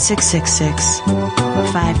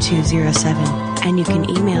 206-666-5207. And you can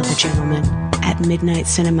email the gentleman at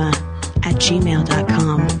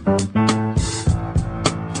midnightcinema@gmail.com.